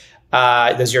creative.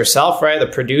 There's yourself, right? The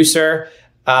producer.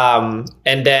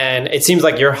 And then it seems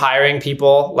like you're hiring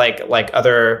people like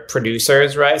other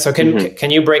producers, right? So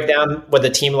can you break down what the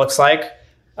team looks like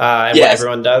and what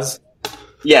everyone does?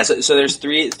 Yeah. So there's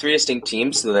three distinct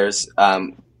teams. So there's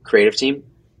creative team,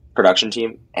 production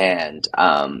team, and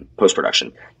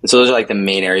post-production. And so those are like the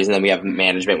main areas. And then we have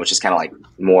management, which is kind of like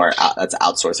more that's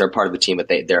outsourced. They're part of the team, but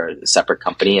they're a separate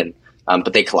company, and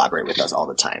but they collaborate with us all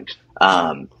the time.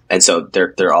 And so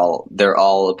they're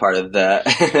all a part of the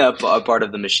a part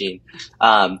of the machine.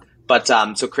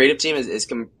 So creative team is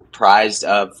comprised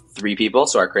of 3 people.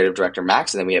 So our creative director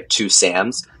Max, and then we have 2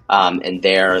 Sams, and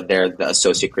they're the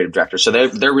associate creative director. So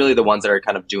they're really the ones that are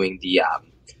kind of doing the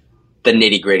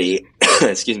nitty gritty.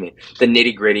 Excuse me, the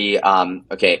nitty gritty.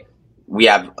 Okay, we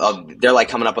have they're like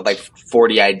coming up with like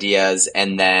 40 ideas,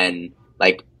 and then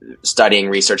like studying,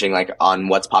 researching like on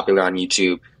what's popular on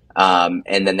YouTube.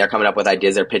 And then they're coming up with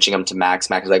ideas. They're pitching them to Max.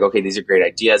 Max is like, okay, these are great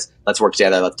ideas. Let's work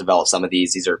together. Let's develop some of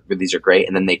these. These are great.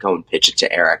 And then they go and pitch it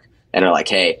to Airrack, and are like,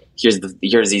 hey, here's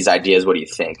these ideas. What do you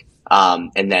think?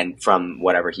 And then from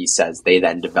whatever he says, they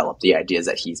then develop the ideas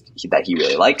that he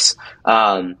really likes.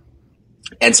 And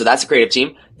so that's a creative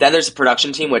team. Then there's a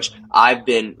production team, which I've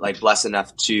been like blessed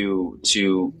enough to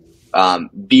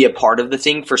be a part of the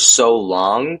thing for so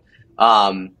long,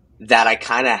 that I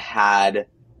kind of had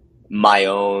my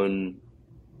own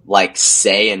like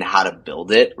say in how to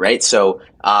build it. Right. So,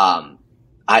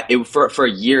 for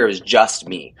a year, it was just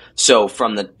me. So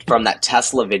from that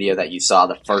Tesla video that you saw,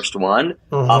 the first one,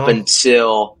 up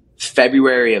until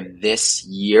February of this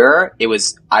year,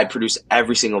 I produced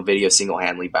every single video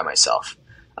single-handedly by myself.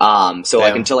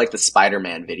 Like until like the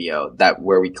Spider-Man video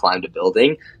where we climbed a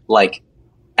building, like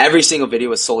every single video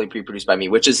was solely pre-produced by me,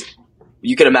 which is,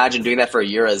 you can imagine doing that for a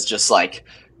year is just like,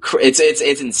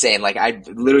 it's insane. Like I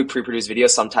literally pre-produce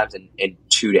videos sometimes in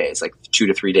 2 days, like 2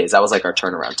 to 3 days. That was like our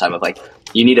turnaround time of like,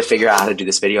 you need to figure out how to do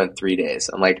this video in 3 days.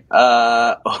 I'm like,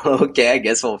 okay, I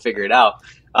guess we'll figure it out.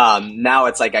 Now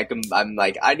it's like I'm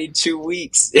like, I need 2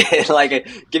 weeks. Like,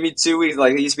 give me 2 weeks.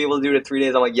 Like, I used to be able to do it in 3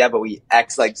 days. I'm like, yeah, but we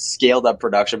scaled up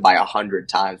production by 100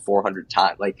 times, 400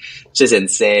 times. Like, it's just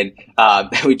insane.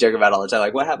 We joke about it all the time.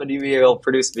 Like, what happened to you being able to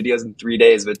produce videos in 3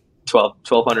 days with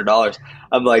 $1,200?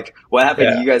 I'm like, what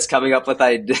happened to you guys coming up with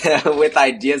with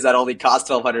ideas that only cost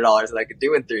 $1,200 that I could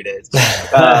do in 3 days?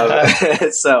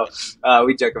 So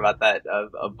we joke about that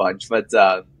a bunch. But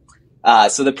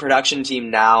so the production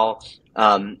team now,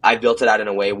 I built it out in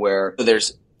a way where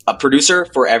there's a producer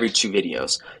for every 2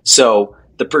 videos. So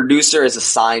the producer is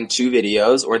assigned 2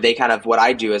 videos, or they kind of, what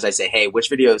I do is I say, hey,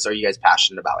 which videos are you guys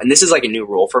passionate about? And this is like a new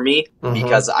role for me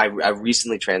because I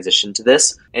recently transitioned to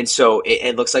this. And so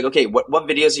it looks like, okay, what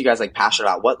videos are you guys like passionate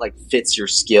about? What like fits your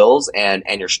skills and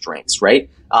your strengths, right?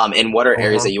 And what are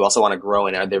areas that you also want to grow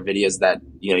in? Are there videos that,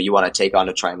 you want to take on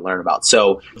to try and learn about?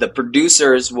 So the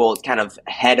producers will kind of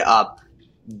head up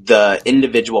the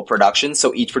individual production.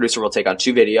 So each producer will take on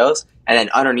 2 videos, and then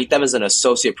underneath them is an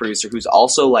associate producer who's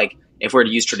also like, if we're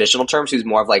to use traditional terms, who's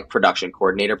more of like production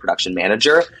coordinator, production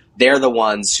manager. They're the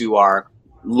ones who are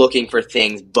looking for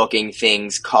things, booking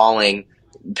things, calling,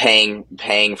 paying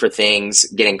for things,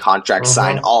 getting contracts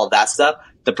signed, all of that stuff.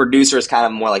 The producer is kind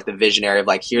of more like the visionary of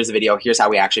like, here's the video, here's how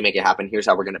we actually make it happen, here's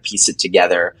how we're going to piece it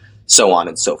together, so on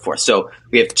and so forth. So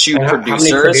we have two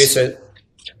producers?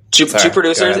 Two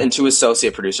producers and 2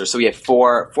 associate producers. So we have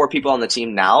four people on the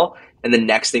team now. And the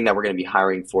next thing that we're going to be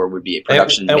hiring for would be a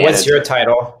production manager. And what's your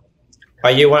title?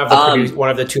 Are you one of the one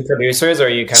of the 2 producers, or are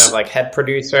you kind of like head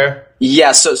producer?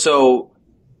 Yeah. So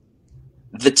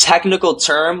the technical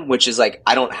term, which is like,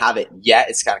 I don't have it yet.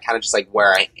 It's kind of just like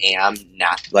where I am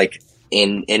now, like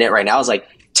in it right now, is like,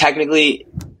 technically,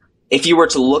 if you were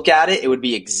to look at it, it would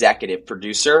be executive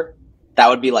producer. That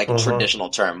would be like a traditional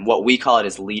term. What we call it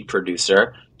is lead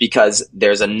producer, because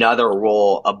there's another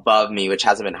role above me, which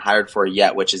hasn't been hired for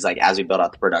yet, which is like, as we build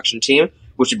out the production team,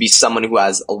 which would be someone who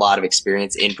has a lot of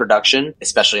experience in production,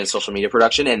 especially in social media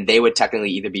production. And they would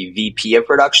technically either be VP of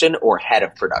production or head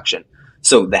of production.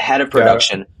 So the head of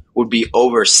production would be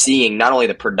overseeing not only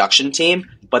the production team,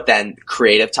 but then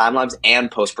creative timelines and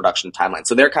post-production timelines.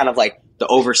 So they're kind of like the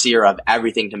overseer of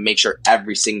everything to make sure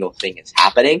every single thing is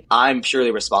happening. I'm purely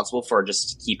responsible for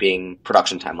just keeping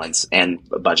production timelines and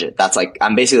budget. That's like,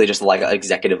 I'm basically just like an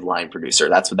executive line producer.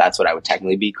 That's what I would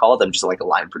technically be called. I'm just like a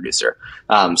line producer.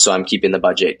 So I'm keeping the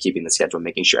budget, keeping the schedule,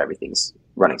 making sure everything's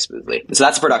running smoothly. So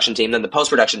that's the production team. Then the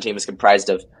post-production team is comprised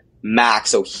of Mac.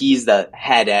 So he's the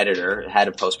head editor, head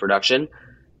of post-production.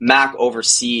 Mac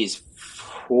oversees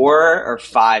 4 or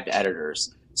 5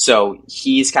 editors. So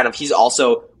he's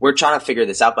also, we're trying to figure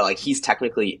this out, but like he's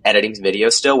technically editing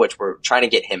videos still, which we're trying to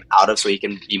get him out of so he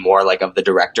can be more like of the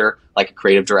director, like a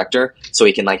creative director, so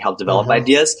he can like help develop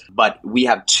ideas. But we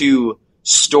have 2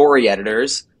 story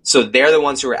editors. So they're the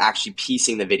ones who are actually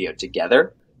piecing the video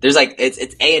together. There's like,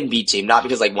 it's A and B team, not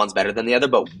because like one's better than the other,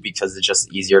 but because it's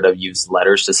just easier to use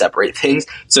letters to separate things.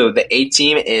 So the A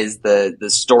team is the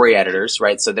story editors,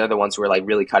 right? So they're the ones who are like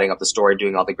really cutting up the story,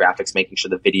 doing all the graphics, making sure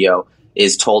the video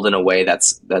is told in a way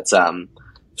that's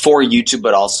for YouTube,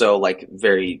 but also like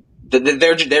they're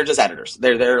just editors.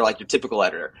 They're like your typical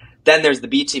editor. Then there's the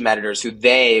B team editors who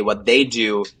what they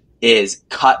do is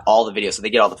cut all the videos. So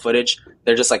they get all the footage.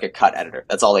 They're just like a cut editor.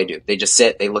 That's all they do. They just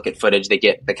sit, they look at footage, they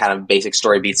get the kind of basic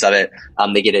story beats of it.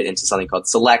 They get it into something called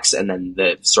selects, and then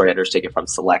the story editors take it from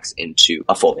selects into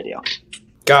a full video.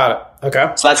 Got it.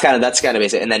 Okay. So that's kind of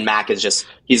basic. And then Mac is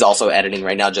he's also editing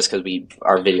right now just because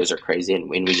our videos are crazy and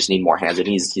we just need more hands, and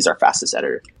he's our fastest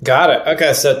editor. Got it.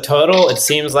 Okay. So total, it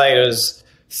seems like it was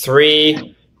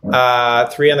 3 on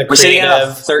the creative. We're sitting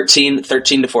at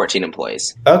 13 to 14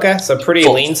 employees. Okay. So pretty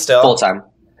lean still. Full time.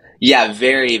 Yeah,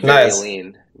 very, very nice.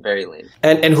 Lean. Very lean.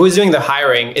 And who's doing the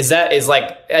hiring? Is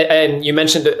like, and you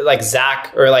mentioned like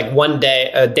Zach, or like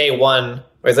day one,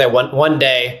 or is that one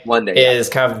day is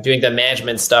kind of doing the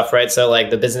management stuff, right? So like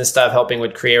the business stuff, helping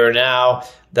with Creator Now,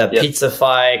 the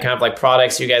Pizzafy kind of like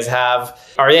products you guys have.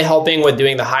 Are they helping with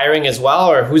doing the hiring as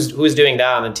well, or who's doing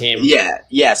that on the team?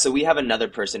 Yeah. So we have another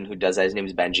person who does that. His name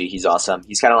is Benji. He's awesome.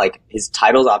 He's kind of like, his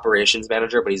title's operations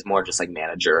manager, but he's more just like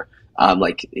manager.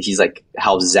 Like he's like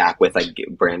helps Zach with like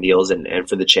brand deals and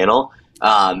for the channel.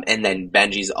 And then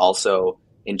Benji's also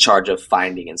in charge of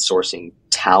finding and sourcing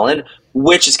talent,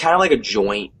 which is kind of like a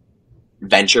joint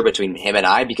venture between him and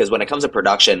I, because when it comes to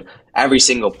production, every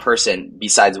single person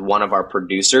besides one of our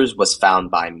producers was found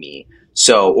by me.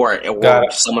 So, or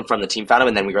someone from the team found him,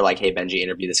 and then we were like, hey, Benji,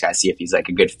 interview this guy, see if he's like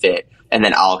a good fit. And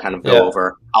then I'll kind of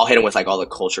I'll hit him with like all the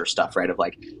culture stuff, right? Of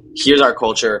like, here's our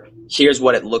culture. Here's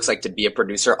what it looks like to be a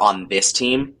producer on this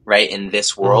team, right? In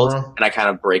this world. And I kind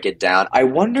of break it down. I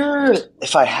wonder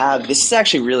if this is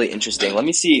actually really interesting. Let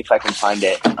me see if I can find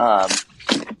it.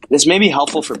 This may be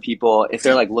helpful for people if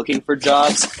they're like looking for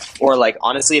jobs, or like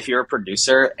honestly, if you're a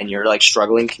producer and you're like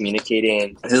struggling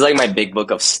communicating. This is like my big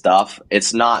book of stuff.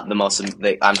 It's not the most,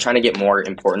 I'm trying to get more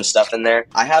important stuff in there.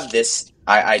 I have this,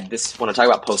 I want to talk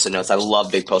about post-it notes. I love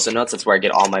big post-it notes. That's where I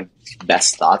get all my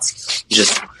best thoughts.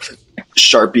 Just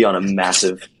Sharpie on a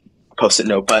massive post-it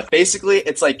note. But basically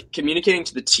it's like communicating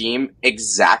to the team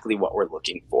exactly what we're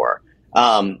looking for.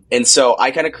 And so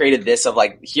I kind of created this of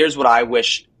like, here's what I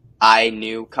wish I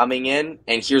knew coming in,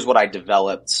 and here's what I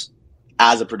developed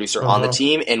as a producer on the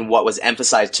team, and what was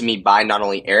emphasized to me by not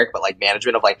only Eric, but like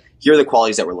management of like, here are the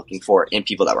qualities that we're looking for in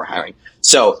people that we're hiring.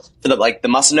 So for the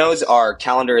must-knows, our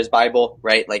calendar is Bible,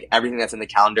 right? Like everything that's in the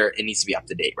calendar, it needs to be up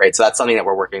to date, right? So that's something that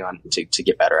we're working on to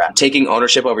get better at. Taking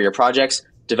ownership over your projects,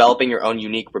 developing your own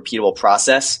unique, repeatable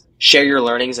process, share your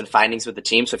learnings and findings with the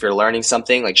team. So if you're learning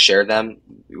something, like share them.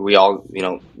 We all,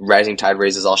 rising tide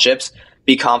raises all ships.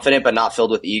 Be confident, but not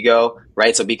filled with ego,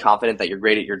 right? So be confident that you're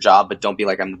great at your job, but don't be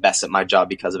like, I'm the best at my job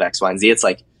because of X, Y, and Z. It's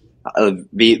like,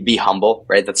 be humble,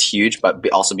 right? That's huge, but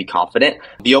also be confident.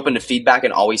 Be open to feedback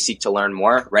and always seek to learn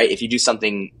more, right? If you do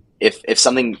something if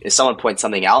someone points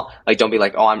something out, like don't be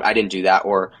like, oh, I didn't do that,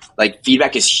 or like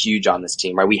feedback is huge on this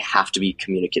team, right? We have to be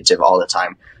communicative all the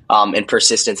time, and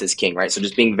persistence is king, right? So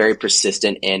just being very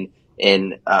persistent in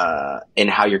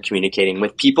how you're communicating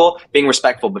with people, being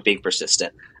respectful but being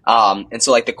persistent. And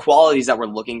so like the qualities that we're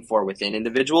looking for within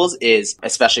individuals is,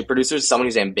 especially producers, someone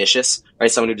who's ambitious,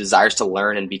 right? Someone who desires to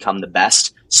learn and become the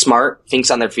best, smart, thinks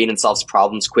on their feet and solves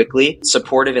problems quickly,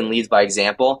 supportive and leads by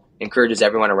example, encourages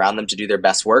everyone around them to do their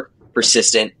best work,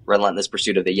 persistent, relentless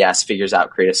pursuit of the yes, figures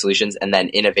out creative solutions, and then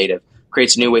innovative,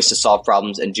 creates new ways to solve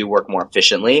problems and do work more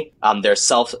efficiently. They're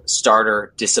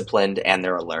self-starter, disciplined, and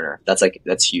they're a learner.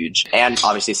 That's huge. And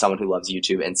obviously someone who loves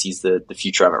YouTube and sees the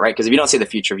future of it, right? Because if you don't see the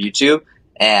future of YouTube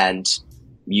and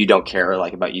you don't care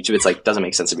like about YouTube, it's like, doesn't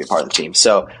make sense to be a part of the team.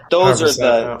 So those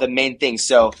are the main things.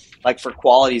 So like for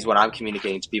qualities, when I'm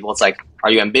communicating to people, it's like,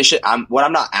 are you ambitious? I'm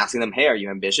not asking them, hey, are you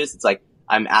ambitious? It's like,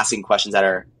 I'm asking questions that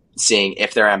are seeing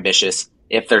if they're ambitious,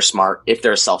 if they're smart, if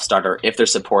they're a self-starter, if they're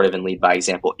supportive and lead by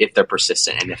example, if they're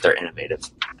persistent, and if they're innovative.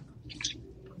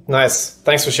 Nice.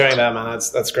 Thanks for sharing that, man.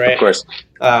 That's great. Of course.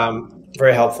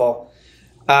 Very helpful.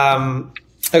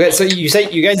 Okay, so you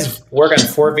say you guys work on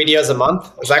 4 videos a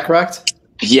month. Is that correct?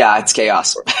 Yeah, it's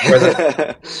chaos.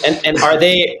 and are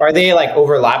they like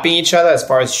overlapping each other as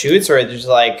far as shoots, or just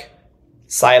like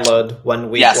siloed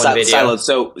 1 week, one video?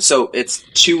 Siloed. So it's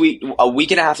a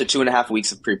week and a half to 2.5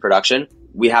 weeks of pre-production.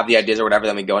 We have the ideas or whatever,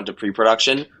 then we go into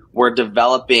pre-production. We're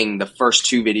developing the first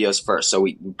 2 videos first. So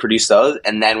we produce those,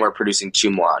 and then we're producing 2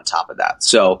 more on top of that.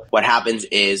 So what happens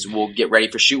is we'll get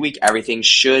ready for shoot week. Everything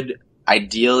should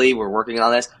ideally, we're working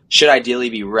on this, should ideally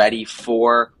be ready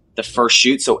for the first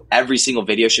shoot. So every single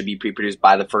video should be pre-produced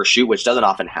by the first shoot, which doesn't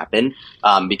often happen,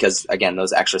 because again,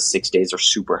 those extra 6 days are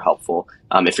super helpful.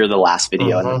 If you're the last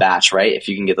video in the batch, right? If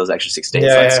you can get those extra 6 days,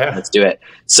 let's do it.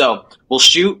 So we'll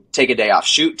shoot, take a day off,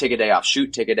 shoot, take a day off,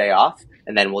 shoot, take a day off,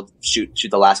 and then we'll shoot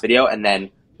the last video, and then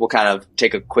we'll kind of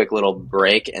take a quick little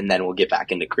break, and then we'll get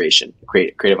back into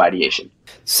creative ideation.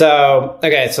 So,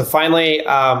 okay. So finally,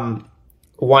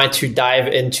 want to dive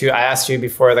into, I asked you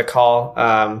before the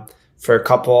call, for a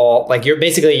couple, like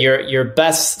your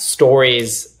best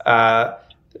stories, like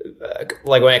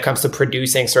when it comes to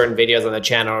producing certain videos on the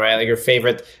channel, right? Like your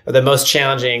favorite or the most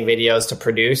challenging videos to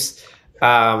produce.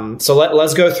 So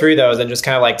let's go through those and just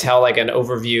kind of like tell like an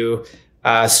overview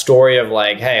story of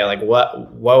like, hey, like what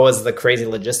was the crazy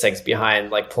logistics behind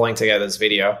like pulling together this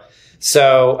video?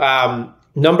 So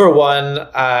number one,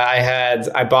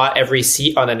 I bought every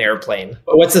seat on an airplane.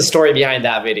 What's the story behind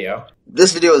that video?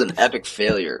 This video was an epic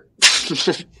failure.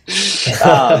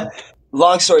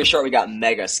 Long story short, we got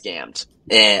mega scammed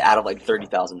out of like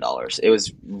 $30,000. It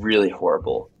was really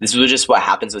horrible. This was just what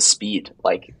happens with speed.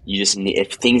 Like you just need,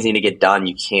 if things need to get done,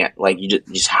 you can't, like you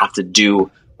just have to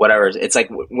do whatever. It's like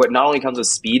what not only comes with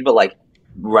speed, but like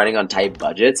running on tight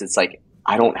budgets. It's like,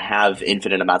 I don't have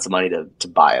infinite amounts of money to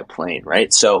buy a plane.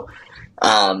 Right. So,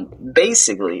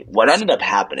 basically what ended up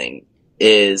happening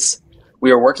is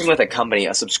we were working with a company.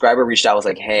 A subscriber reached out, was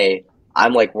like, hey,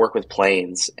 I'm like work with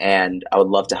planes and I would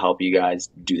love to help you guys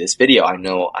do this video. I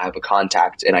know I have a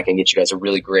contact and I can get you guys a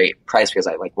really great price because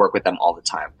I like work with them all the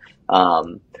time.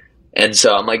 And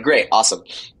so I'm like, great, awesome.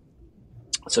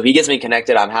 So he gets me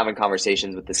connected. I'm having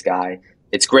conversations with this guy.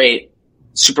 It's great,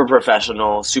 super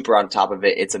professional, super on top of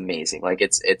it. It's amazing. Like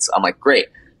I'm like, great.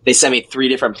 They sent me 3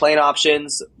 different plane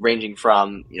options ranging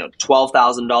from,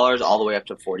 $12,000 all the way up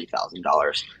to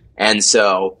 $40,000. And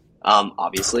so,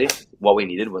 obviously what we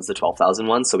needed was the 12,000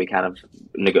 one. So we kind of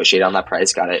negotiated on that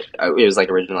price, got it. It was like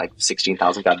originally like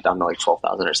 16,000, got it down to like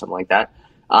 12,000 or something like that.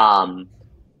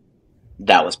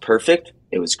 That was perfect.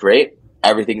 It was great.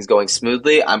 Everything's going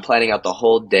smoothly. I'm planning out the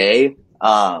whole day.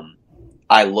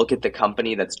 I look at the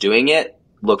company that's doing it,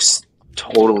 looks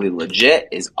totally legit,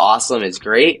 is awesome, is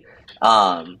great.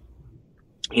 Because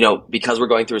we're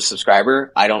going through a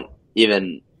subscriber, I don't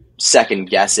even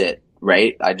second guess it.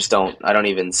 Right. I don't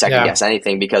even second guess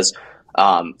anything because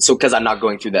I'm not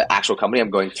going through the actual company. I'm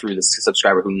going through the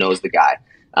subscriber who knows the guy.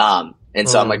 And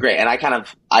so I'm like, great. And I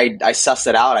sussed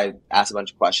it out. I asked a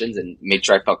bunch of questions and made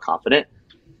sure I felt confident.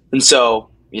 And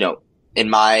so, in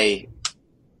my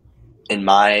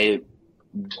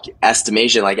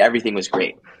estimation, like everything was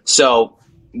great. So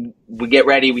we get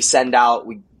ready, we send out,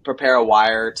 we prepare a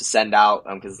wire to send out,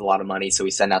 cause it's a lot of money. So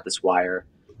we send out this wire.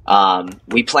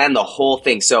 We plan the whole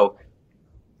thing. So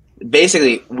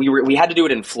basically we had to do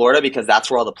it in Florida because that's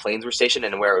where all the planes were stationed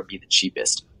and where it would be the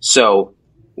cheapest. So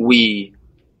we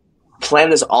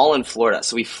planned this all in Florida.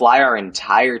 So we fly our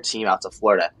entire team out to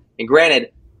Florida. And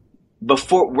granted,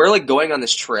 before we're like going on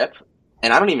this trip,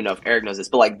 and I don't even know if Eric knows this,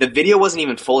 but like the video wasn't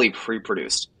even fully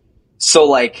pre-produced. So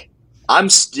like I'm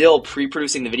still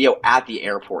pre-producing the video at the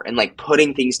airport and like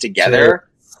putting things together.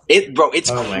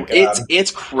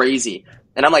 It's crazy.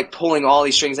 And I'm like pulling all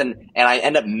these strings and I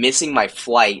end up missing my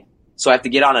flight. So I have to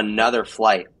get on another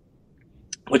flight,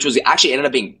 which was actually ended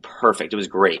up being perfect. It was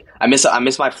great. I missed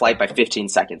my flight by 15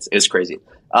 seconds. It was crazy.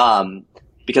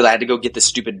 Because I had to go get this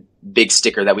stupid big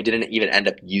sticker that we didn't even end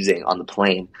up using on the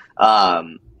plane.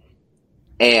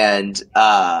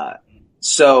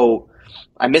 So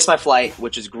I missed my flight,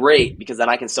 which is great because then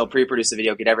I can still pre-produce the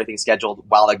video, get everything scheduled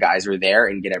while the guys are there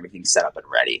and get everything set up and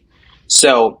ready.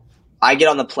 So I get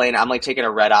on the plane. I'm like taking a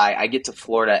red eye. I get to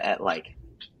Florida at like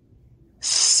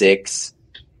 6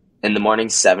 in the morning,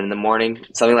 7 in the morning,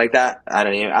 something like that. I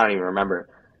don't even remember.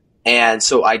 And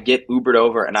so I get Ubered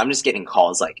over and I'm just getting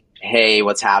calls like, hey,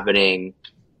 what's happening?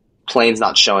 Plane's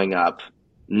not showing up.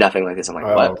 Nothing like this. I'm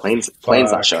like, what? Plane's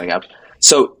not showing up.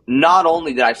 So not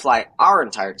only did I fly our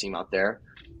entire team out there,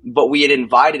 but we had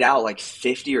invited out like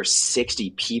 50 or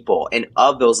 60 people. And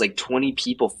of those, like 20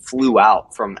 people flew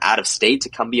out from out of state to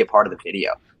come be a part of the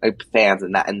video, like fans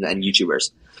and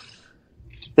YouTubers.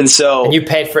 And so. And you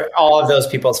paid for all of those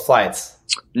people's flights?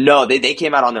 No, they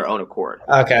came out on their own accord.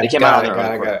 Okay. They came out on their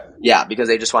own accord. Yeah, because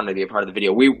they just wanted to be a part of the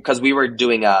video. Because we were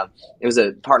doing it was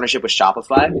a partnership with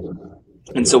Shopify.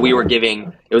 And so we were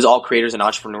it was all creators and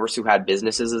entrepreneurs who had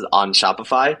businesses on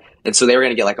Shopify. And so they were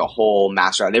going to get like a whole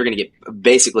master. They were going to get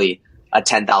basically a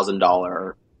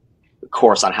 $10,000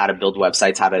 course on how to build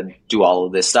websites, how to do all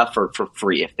of this stuff for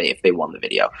free if they won the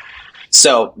video.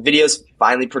 So videos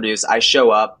finally produced. I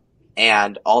show up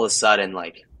and all of a sudden,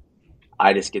 like,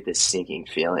 I just get this sinking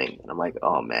feeling. And I'm like,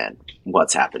 oh man,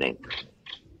 what's happening?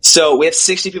 So we have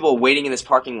 60 people waiting in this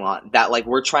parking lot that like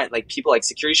we're trying, like people like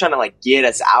security trying to like get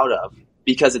us out of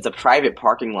because it's a private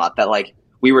parking lot that like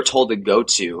we were told to go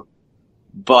to.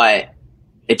 But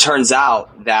it turns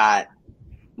out that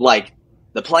like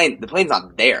the plane's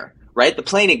not there, right? The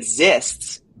plane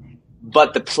exists,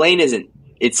 but the plane isn't,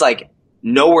 it's like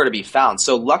nowhere to be found.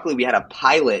 So luckily we had a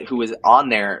pilot who was on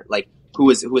there, like who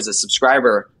was a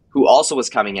subscriber who also was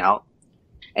coming out,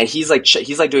 and he's like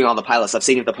doing all the pilot stuff,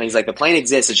 seeing if the plane's like the plane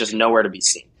exists, it's just nowhere to be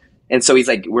seen. And so he's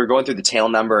like, we're going through the tail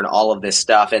number and all of this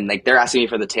stuff, and like they're asking me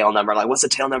for the tail number. I'm like, what's the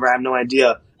tail number? I have no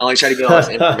idea. I'm like trying to get all this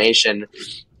information.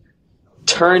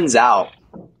 Turns out,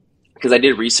 because I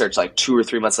did research like 2 or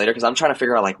 3 months later, because I'm trying to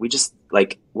figure out like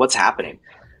what's happening.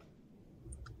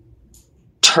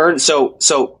 So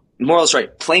moral of the story,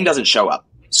 plane doesn't show up.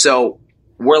 So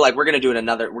we're going to do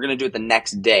it the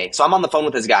next day. So I'm on the phone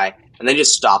with this guy and then he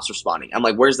just stops responding. I'm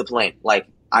like, where's the plane? Like,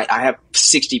 I have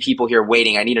 60 people here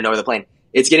waiting. I need to know where the plane.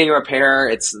 It's getting a repair.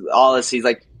 It's all this. He's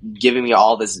like giving me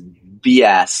all this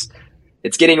BS.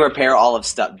 It's getting a repair, all of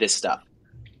this stuff.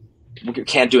 We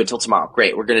can't do it till tomorrow.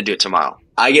 Great. We're going to do it tomorrow.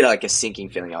 I get like a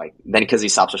sinking feeling. Like then because he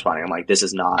stops responding, I'm like, this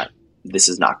is not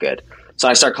good. So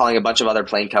I start calling a bunch of other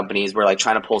plane companies. We're like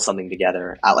trying to pull something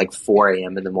together at like 4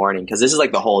 a.m. in the morning because this is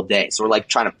like the whole day. So we're like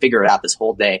trying to figure it out this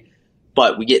whole day.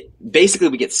 But we get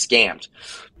scammed.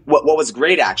 What was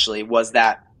great actually was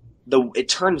that it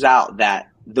turns out that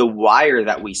the wire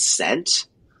that we sent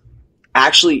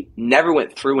actually never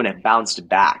went through and it bounced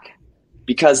back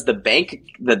because the bank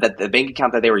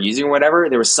account that they were using or whatever,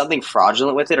 there was something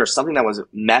fraudulent with it or something that was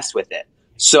messed with it.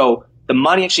 So the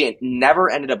money actually never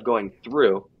ended up going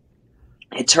through.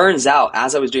 It turns out,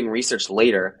 as I was doing research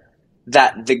later,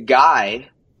 that the guy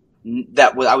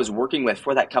that I was working with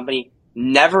for that company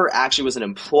never actually was an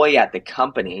employee at the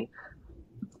company.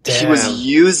 Damn. He was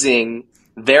using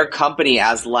their company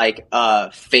as like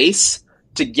a face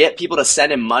to get people to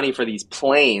send him money for these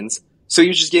planes. So he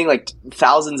was just getting like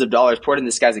thousands of dollars poured in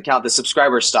this guy's account. The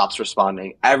subscriber stops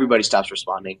responding. Everybody stops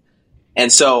responding.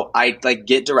 And so I like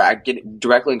get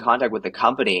directly in contact with the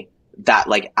company that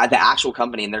like the actual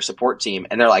company and their support team.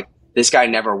 And they're like, this guy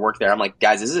never worked there. I'm like,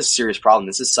 guys, this is a serious problem.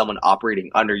 This is someone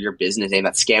operating under your business name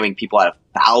that's scamming people out of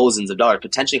thousands of dollars,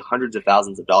 potentially hundreds of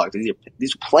thousands of dollars.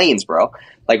 These are planes, bro.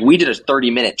 Like we did a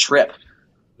 30-minute trip.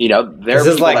 You know, there are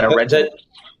people that are rented.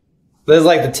 This is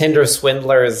like the Tinder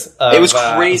swindlers. Of, it was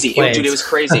crazy. Dude, it was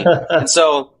crazy. And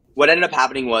so what ended up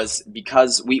happening was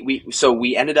because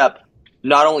we ended up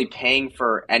not only paying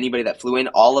for anybody that flew in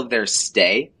all of their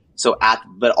stay,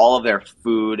 but all of their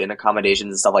food and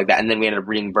accommodations and stuff like that. And then we ended up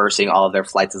reimbursing all of their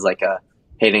flights as like a,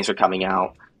 hey, thanks for coming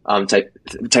out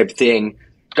type thing.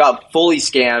 Got fully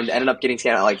scammed, ended up getting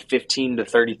scammed at like $15,000 to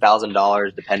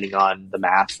 $30,000 depending on the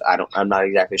math. I'm not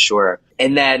exactly sure.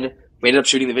 And then we ended up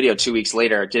shooting the video 2 weeks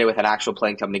later, did it with an actual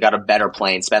plane company, got a better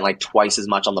plane, spent like twice as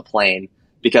much on the plane.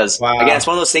 Because again, it's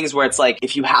one of those things where it's like,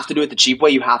 if you have to do it the cheap way,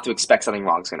 you have to expect something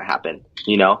wrong is going to happen,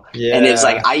 you know? Yeah. And it's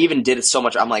like, I even did it so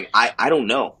much. I'm like, I don't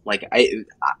know. Like,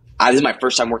 I this is my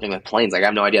first time working with planes. Like I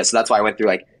have no idea. So that's why I went through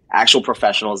like actual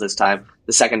professionals this time.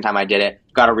 The second time I did it,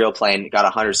 got a real plane, got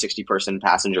a 160 person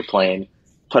passenger plane,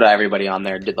 put everybody on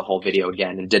there, did the whole video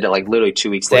again, and did it like literally 2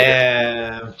 weeks later.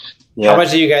 Damn. Yeah. How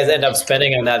much did you guys end up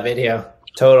spending on that video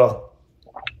total?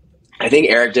 I think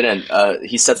Eric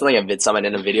he said something at VidSummit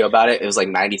in a video about it. It was like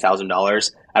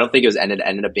 $90,000. I don't think it was ended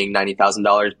up being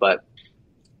 $90,000, but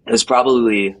it was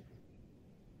probably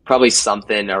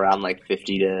something around like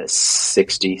 50 to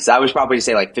 60. So I would probably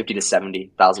say like $50 to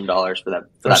 $70,000 for that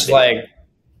video. Like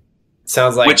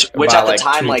sounds like which at the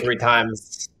time 2-3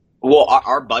 times. Well,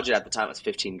 our budget at the time was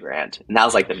 $15,000, and that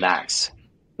was like the max.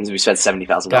 Because we spent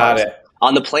 $70,000. Got it.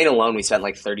 On the plane alone, we spent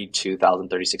like $32,000,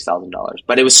 $36,000.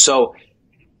 But it was so.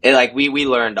 We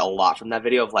learned a lot from that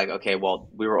video of like, okay, well,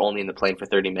 we were only in the plane for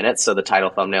 30 minutes, so the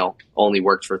title thumbnail only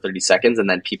worked for 30 seconds, and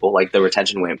then people, like, the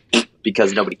retention went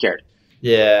because nobody cared.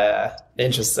 Yeah,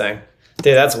 interesting.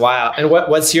 Dude, that's wild. And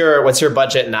what's your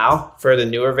budget now for the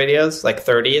newer videos? Like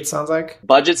 30, it sounds like?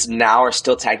 Budgets now are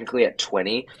still technically at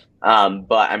 20, but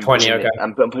I'm 20, okay.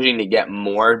 I'm pushing to get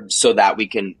more so that we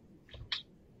can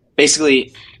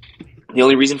basically. The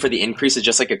only reason for the increase is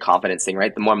just like a confidence thing,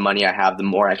 right? The more money I have, the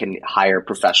more I can hire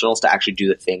professionals to actually do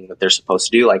the thing that they're supposed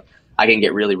to do. Like I can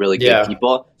get really, really good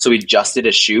people. So we just did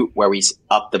a shoot where we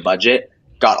upped the budget,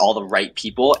 got all the right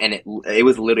people, and it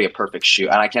was literally a perfect shoot.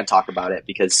 And I can't talk about it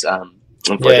because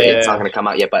unfortunately it's not going to come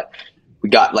out yet. But we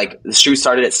got like the shoot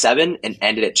started at 7 and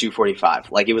ended at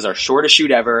 2:45. Like it was our shortest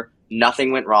shoot ever.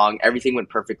 Nothing went wrong. Everything went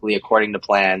perfectly according to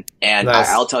plan. And nice.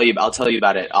 I'll tell you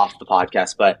about it off the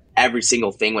podcast, but every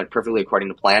single thing went perfectly according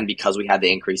to plan because we had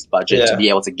the increased budget to be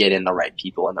able to get in the right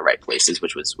people in the right places,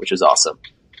 which was awesome.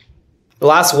 The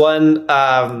last one,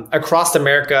 across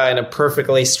America in a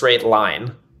perfectly straight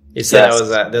line. You said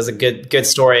there's a good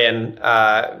story and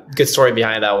good story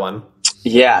behind that one.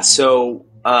 Yeah. So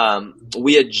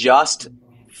we had just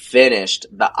finished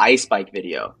the ice bike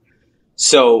video.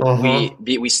 So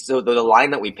so the line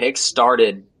that we picked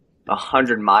started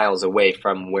 100 miles away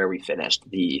from where we finished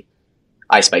the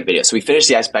ice bike video. So we finished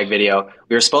the ice bike video.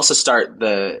 We were supposed to start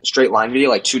the straight line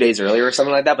video like 2 days earlier or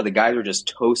something like that, but the guys were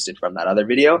just toasted from that other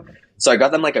video. So I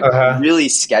got them like a really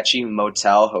sketchy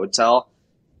hotel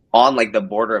on like the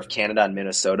border of Canada and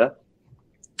Minnesota.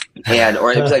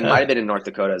 Or it was like might have been in North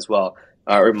Dakota as well.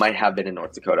 Or it might have been in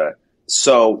North Dakota.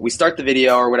 So we start the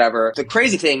video or whatever. The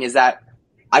crazy thing is that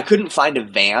I couldn't find a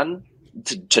van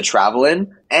to travel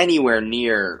in anywhere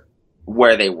near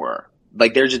where they were.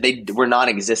 Like they were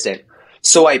non-existent.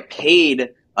 So I paid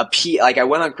I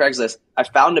went on Craigslist. I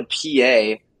found a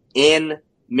PA in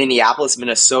Minneapolis,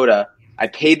 Minnesota. I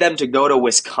paid them to go to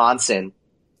Wisconsin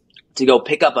to go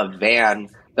pick up a van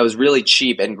that was really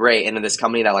cheap and great into this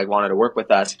company that like wanted to work with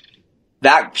us.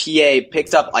 That PA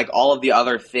picked up like all of the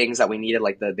other things that we needed.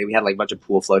 Like we had like a bunch of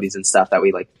pool floaties and stuff that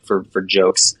we like for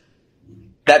jokes.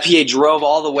 That PA drove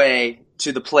all the way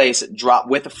to the place, dropped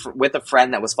with a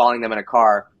friend that was following them in a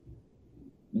car,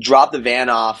 dropped the van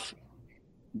off,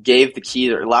 gave the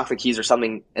keys or locked the keys or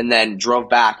something, and then drove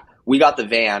back. We got the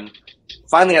van,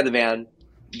 finally had the van,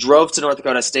 drove to North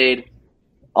Dakota, stayed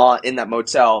in that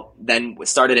motel, then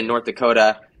started in North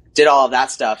Dakota, did all of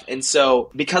that stuff. And so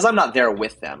because I'm not there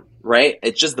with them, right?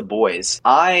 It's just the boys.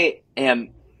 I am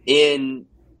in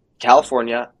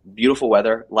California, beautiful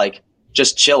weather, like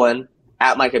just chilling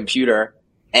at my computer,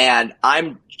 and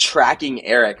I'm tracking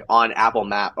Eric on Apple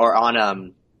Map or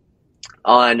on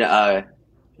Find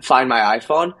My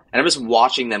iPhone, and I'm just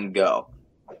watching them go.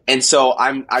 And so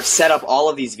I've set up all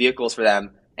of these vehicles for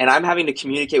them, and I'm having to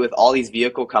communicate with all these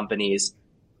vehicle companies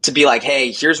to be like,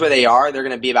 hey, here's where they are. They're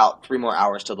going to be about 3 more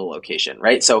hours to the location,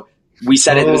 right? So we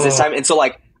said it was this time, and so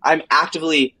like I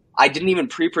didn't even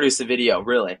pre-produce the video,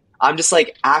 really. I'm just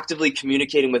like actively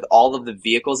communicating with all of the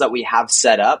vehicles that we have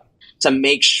set up to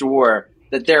make sure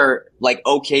that they're like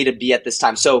okay to be at this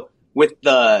time. So with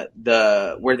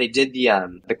the where they did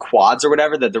the quads or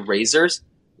whatever, the Razors,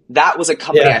 that was a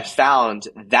company I found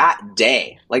that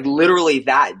day, like literally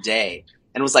that day,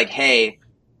 and was like, hey,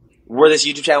 we're this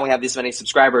YouTube channel, we have this many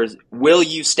subscribers. Will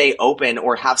you stay open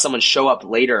or have someone show up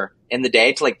later in the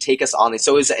day to like take us on this?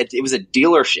 So it was a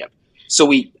dealership. So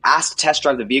we asked to test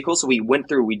drive the vehicle. So we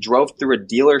drove through a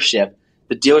dealership.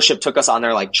 The dealership took us on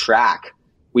their like track.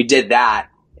 We did that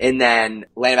and then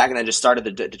landed back and then just started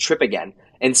the trip again.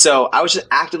 And so I was just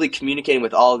actively communicating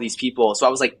with all of these people. So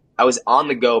I was on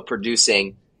the go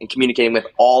producing and communicating with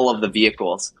all of the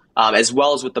vehicles, as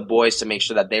well as with the boys to make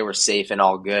sure that they were safe and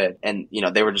all good. And, you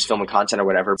know, they were just filming content or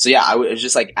whatever. So yeah, I was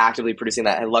just like actively producing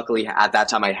that. And luckily at that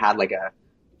time I had like a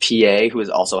PA who was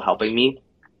also helping me.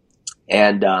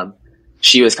 And,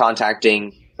 she was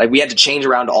contacting Like we had to change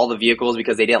around all the vehicles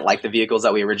because they didn't like the vehicles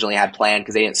that we originally had planned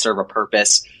because they didn't serve a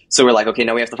purpose. So we're like, okay,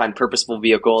 now we have to find purposeful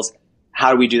vehicles.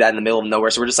 How do we do that in the middle of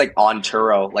nowhere? So we're just like on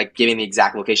Turo, like giving the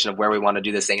exact location of where we want to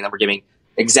do this thing. And then we're giving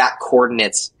exact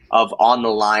coordinates of on the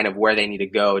line of where they need to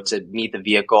go to meet the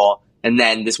vehicle. And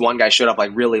then this one guy showed up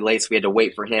like really late. So we had to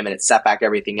wait for him and it set back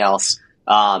everything else.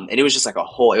 And it was just like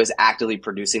it was actively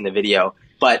producing the video.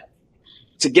 But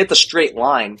to get the straight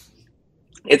line,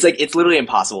 it's literally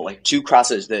impossible. Like to cross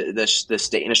the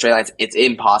state in a straight line, it's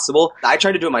impossible. I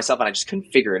tried to do it myself and I just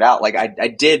couldn't figure it out. Like I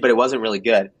did, but it wasn't really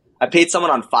good. I paid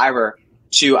someone on Fiverr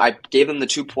I gave them the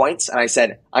 2 points and I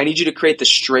said, I need you to create the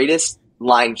straightest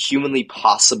line humanly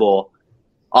possible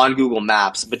on Google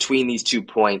Maps between these 2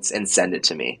 points and send it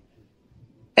to me.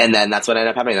 And then that's what ended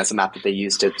up happening. That's the map that they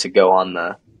used to go on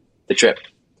the trip.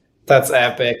 That's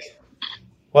epic.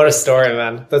 What a story,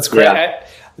 man. That's great. Yeah.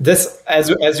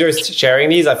 As you're sharing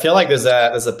these, I feel like there's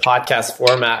a podcast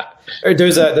format, or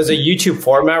there's a YouTube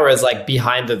format where it's like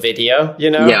behind the video, you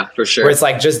know? Yeah, for sure. Where it's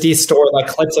like just these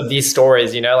clips of these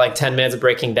stories, you know, like 10 minutes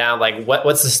breaking down like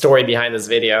what's the story behind this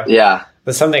video. Yeah.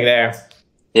 There's something there.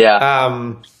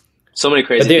 Yeah. So many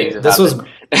crazy things. This was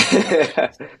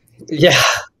yeah.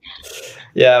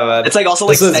 Yeah, man. It's like also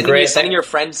like sending your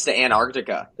friends to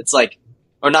Antarctica. It's like,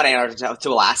 or not Antarctica, to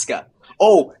Alaska.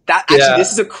 Oh,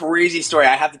 this is a crazy story.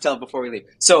 I have to tell it before we leave.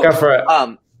 So, go for it.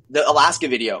 The Alaska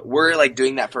video, we're like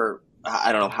doing that for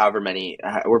I don't know however many.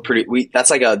 That's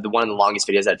like one of the longest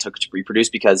videos that it took to reproduce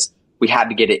because we had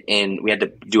to get it in. We had to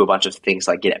do a bunch of things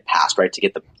to like get it passed right to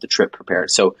get the trip prepared.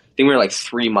 So I think we were like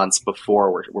 3 months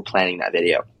before we're planning that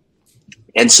video,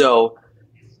 and so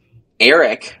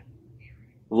Eric,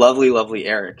 lovely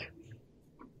Eric,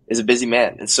 is a busy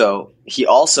man, and so he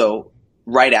also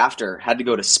right after had to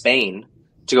go to Spain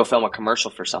to go film a commercial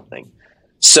for something.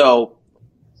 So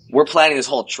we're planning this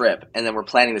whole trip, and then we're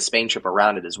planning the Spain trip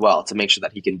around it as well to make sure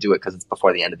that he can do it because it's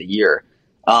before the end of the year.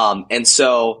 And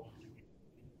so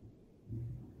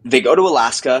they go to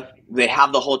Alaska, they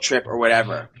have the whole trip or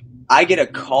whatever. I get a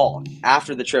call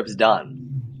after the trip's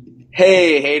done.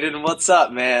 Hey, Hayden, what's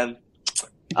up, man?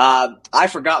 I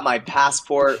forgot my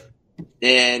passport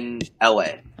in LA.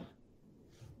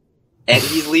 And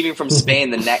he's leaving from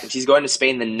Spain he's going to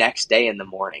Spain the next day in the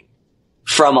morning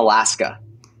from Alaska.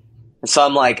 And so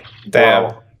I'm like,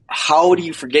 damn, how do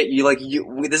you forget?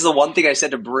 This is the one thing I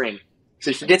said to bring.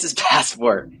 So he forgets his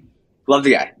passport. Love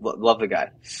the guy. Love the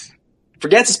guy.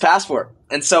 Forgets his passport.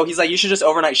 And so he's like, you should just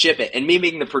overnight ship it. And me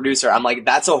being the producer, I'm like,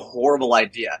 that's a horrible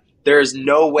idea. There's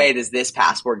no way this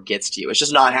passport gets to you. It's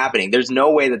just not happening. There's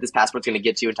no way that this passport's going to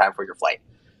get to you in time for your flight.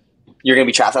 You're going to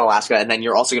be trapped in Alaska, and then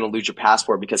you're also going to lose your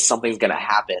passport because something's going to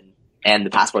happen, and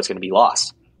the passport's going to be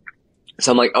lost.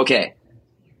 So I'm like, okay.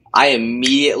 I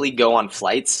immediately go on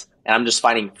flights, and I'm just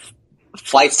finding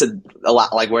flights to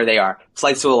like where they are,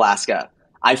 flights to Alaska.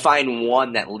 I find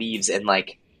one that leaves in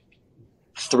like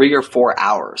 3 or 4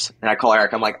 hours, and I call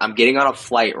Eric. I'm like, I'm getting on a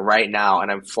flight right now,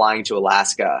 and I'm flying to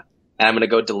Alaska, and I'm going to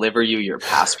go deliver you your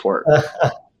passport.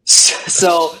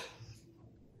 So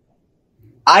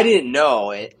I didn't know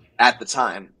it at the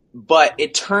time, but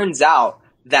it turns out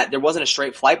that there wasn't a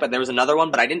straight flight, but there was another one,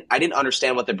 but I didn't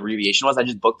understand what the abbreviation was. I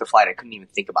just booked the flight. I couldn't even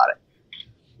think about it.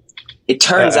 It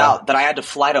turns out that I had to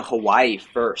fly to Hawaii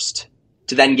first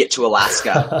to then get to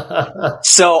Alaska.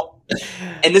 So,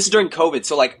 and this is during COVID.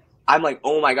 So like, I'm like,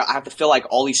 oh my God, I have to fill like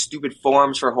all these stupid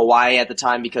forms for Hawaii at the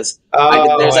time because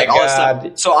there's like all this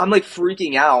stuff. So I'm like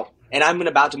freaking out and I'm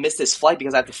about to miss this flight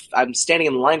because I'm standing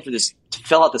in line for this to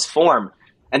fill out this form.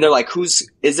 And they're like,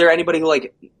 is there anybody who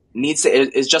like needs to,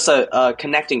 is just a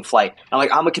connecting flight? I'm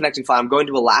like, I'm a connecting flight. I'm going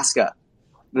to Alaska.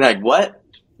 And they're like, what?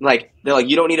 They're like,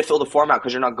 you don't need to fill the form out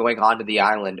because you're not going onto the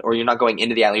island or you're not going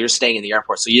into the island. You're staying in the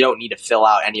airport. So you don't need to fill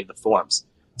out any of the forms.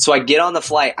 So I get on the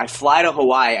flight. I fly to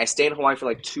Hawaii. I stay in Hawaii for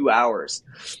like 2 hours.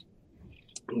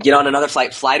 Get on another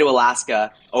flight, fly to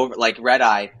Alaska over like red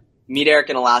eye, meet Eric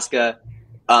in Alaska,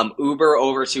 Uber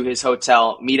over to his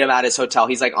hotel, meet him at his hotel.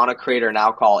 He's like on a Crater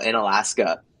Now call in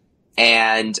Alaska.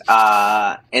 And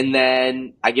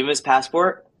then I give him his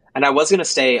passport and I was going to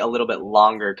stay a little bit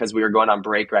longer because we were going on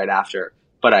break right after,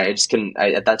 but I just couldn't,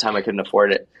 at that time I couldn't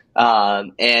afford it.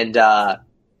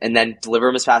 And then deliver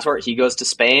him his passport. He goes to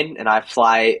Spain and I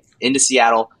fly into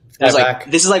Seattle. This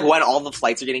is like when all the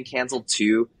flights are getting canceled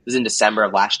too. This is in December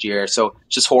of last year. So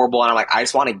it's just horrible. And I'm like, I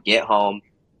just want to get home.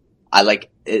 I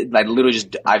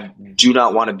do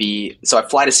not want to be. So I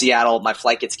fly to Seattle. My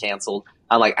flight gets canceled.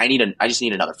 I'm like, I just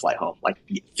need another flight home. Like,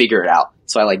 figure it out.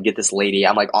 So I like get this lady.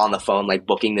 I'm like on the phone, like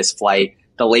booking this flight.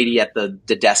 The lady at the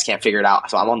desk can't figure it out.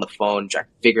 So I'm on the phone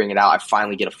figuring it out. I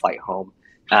finally get a flight home.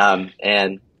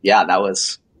 And yeah, that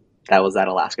was that was that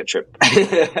Alaska trip.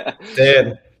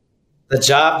 Dude, the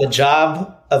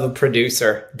job of a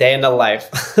producer, day in the life.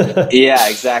 Yeah,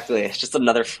 exactly. It's just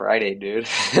another Friday, dude.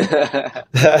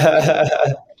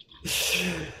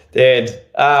 Dude,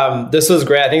 this was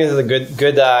great. I think this is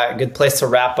a good place to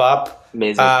wrap up.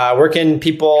 Amazing. Where can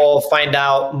people find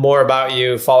out more about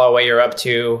you, follow what you're up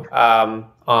to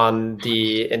on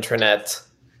the internet?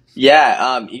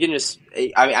 Yeah, you can just,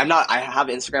 I have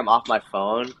Instagram off my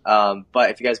phone,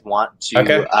 but if you guys want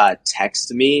to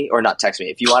text me, or not text me,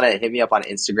 if you want to hit me up on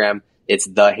Instagram, it's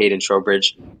the Hayden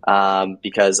Trowbridge,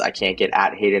 because I can't get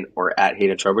at Hayden or at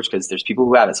Hayden Trowbridge because there's people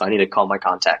who have it, so I need to call my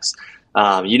contacts.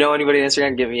 You know anybody on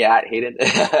Instagram, give me at Hayden.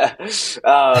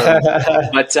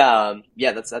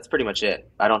 Yeah, that's pretty much it.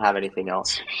 I don't have anything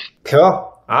else.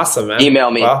 Cool. Awesome, man.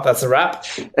 Email me. Well, that's a wrap.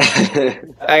 I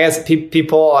guess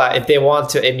people, if they want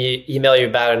to email you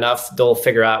bad enough, they'll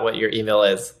figure out what your email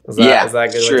is. Is that a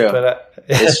good way to put it?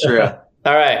 It's true.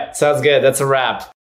 All right. Sounds good. That's a wrap.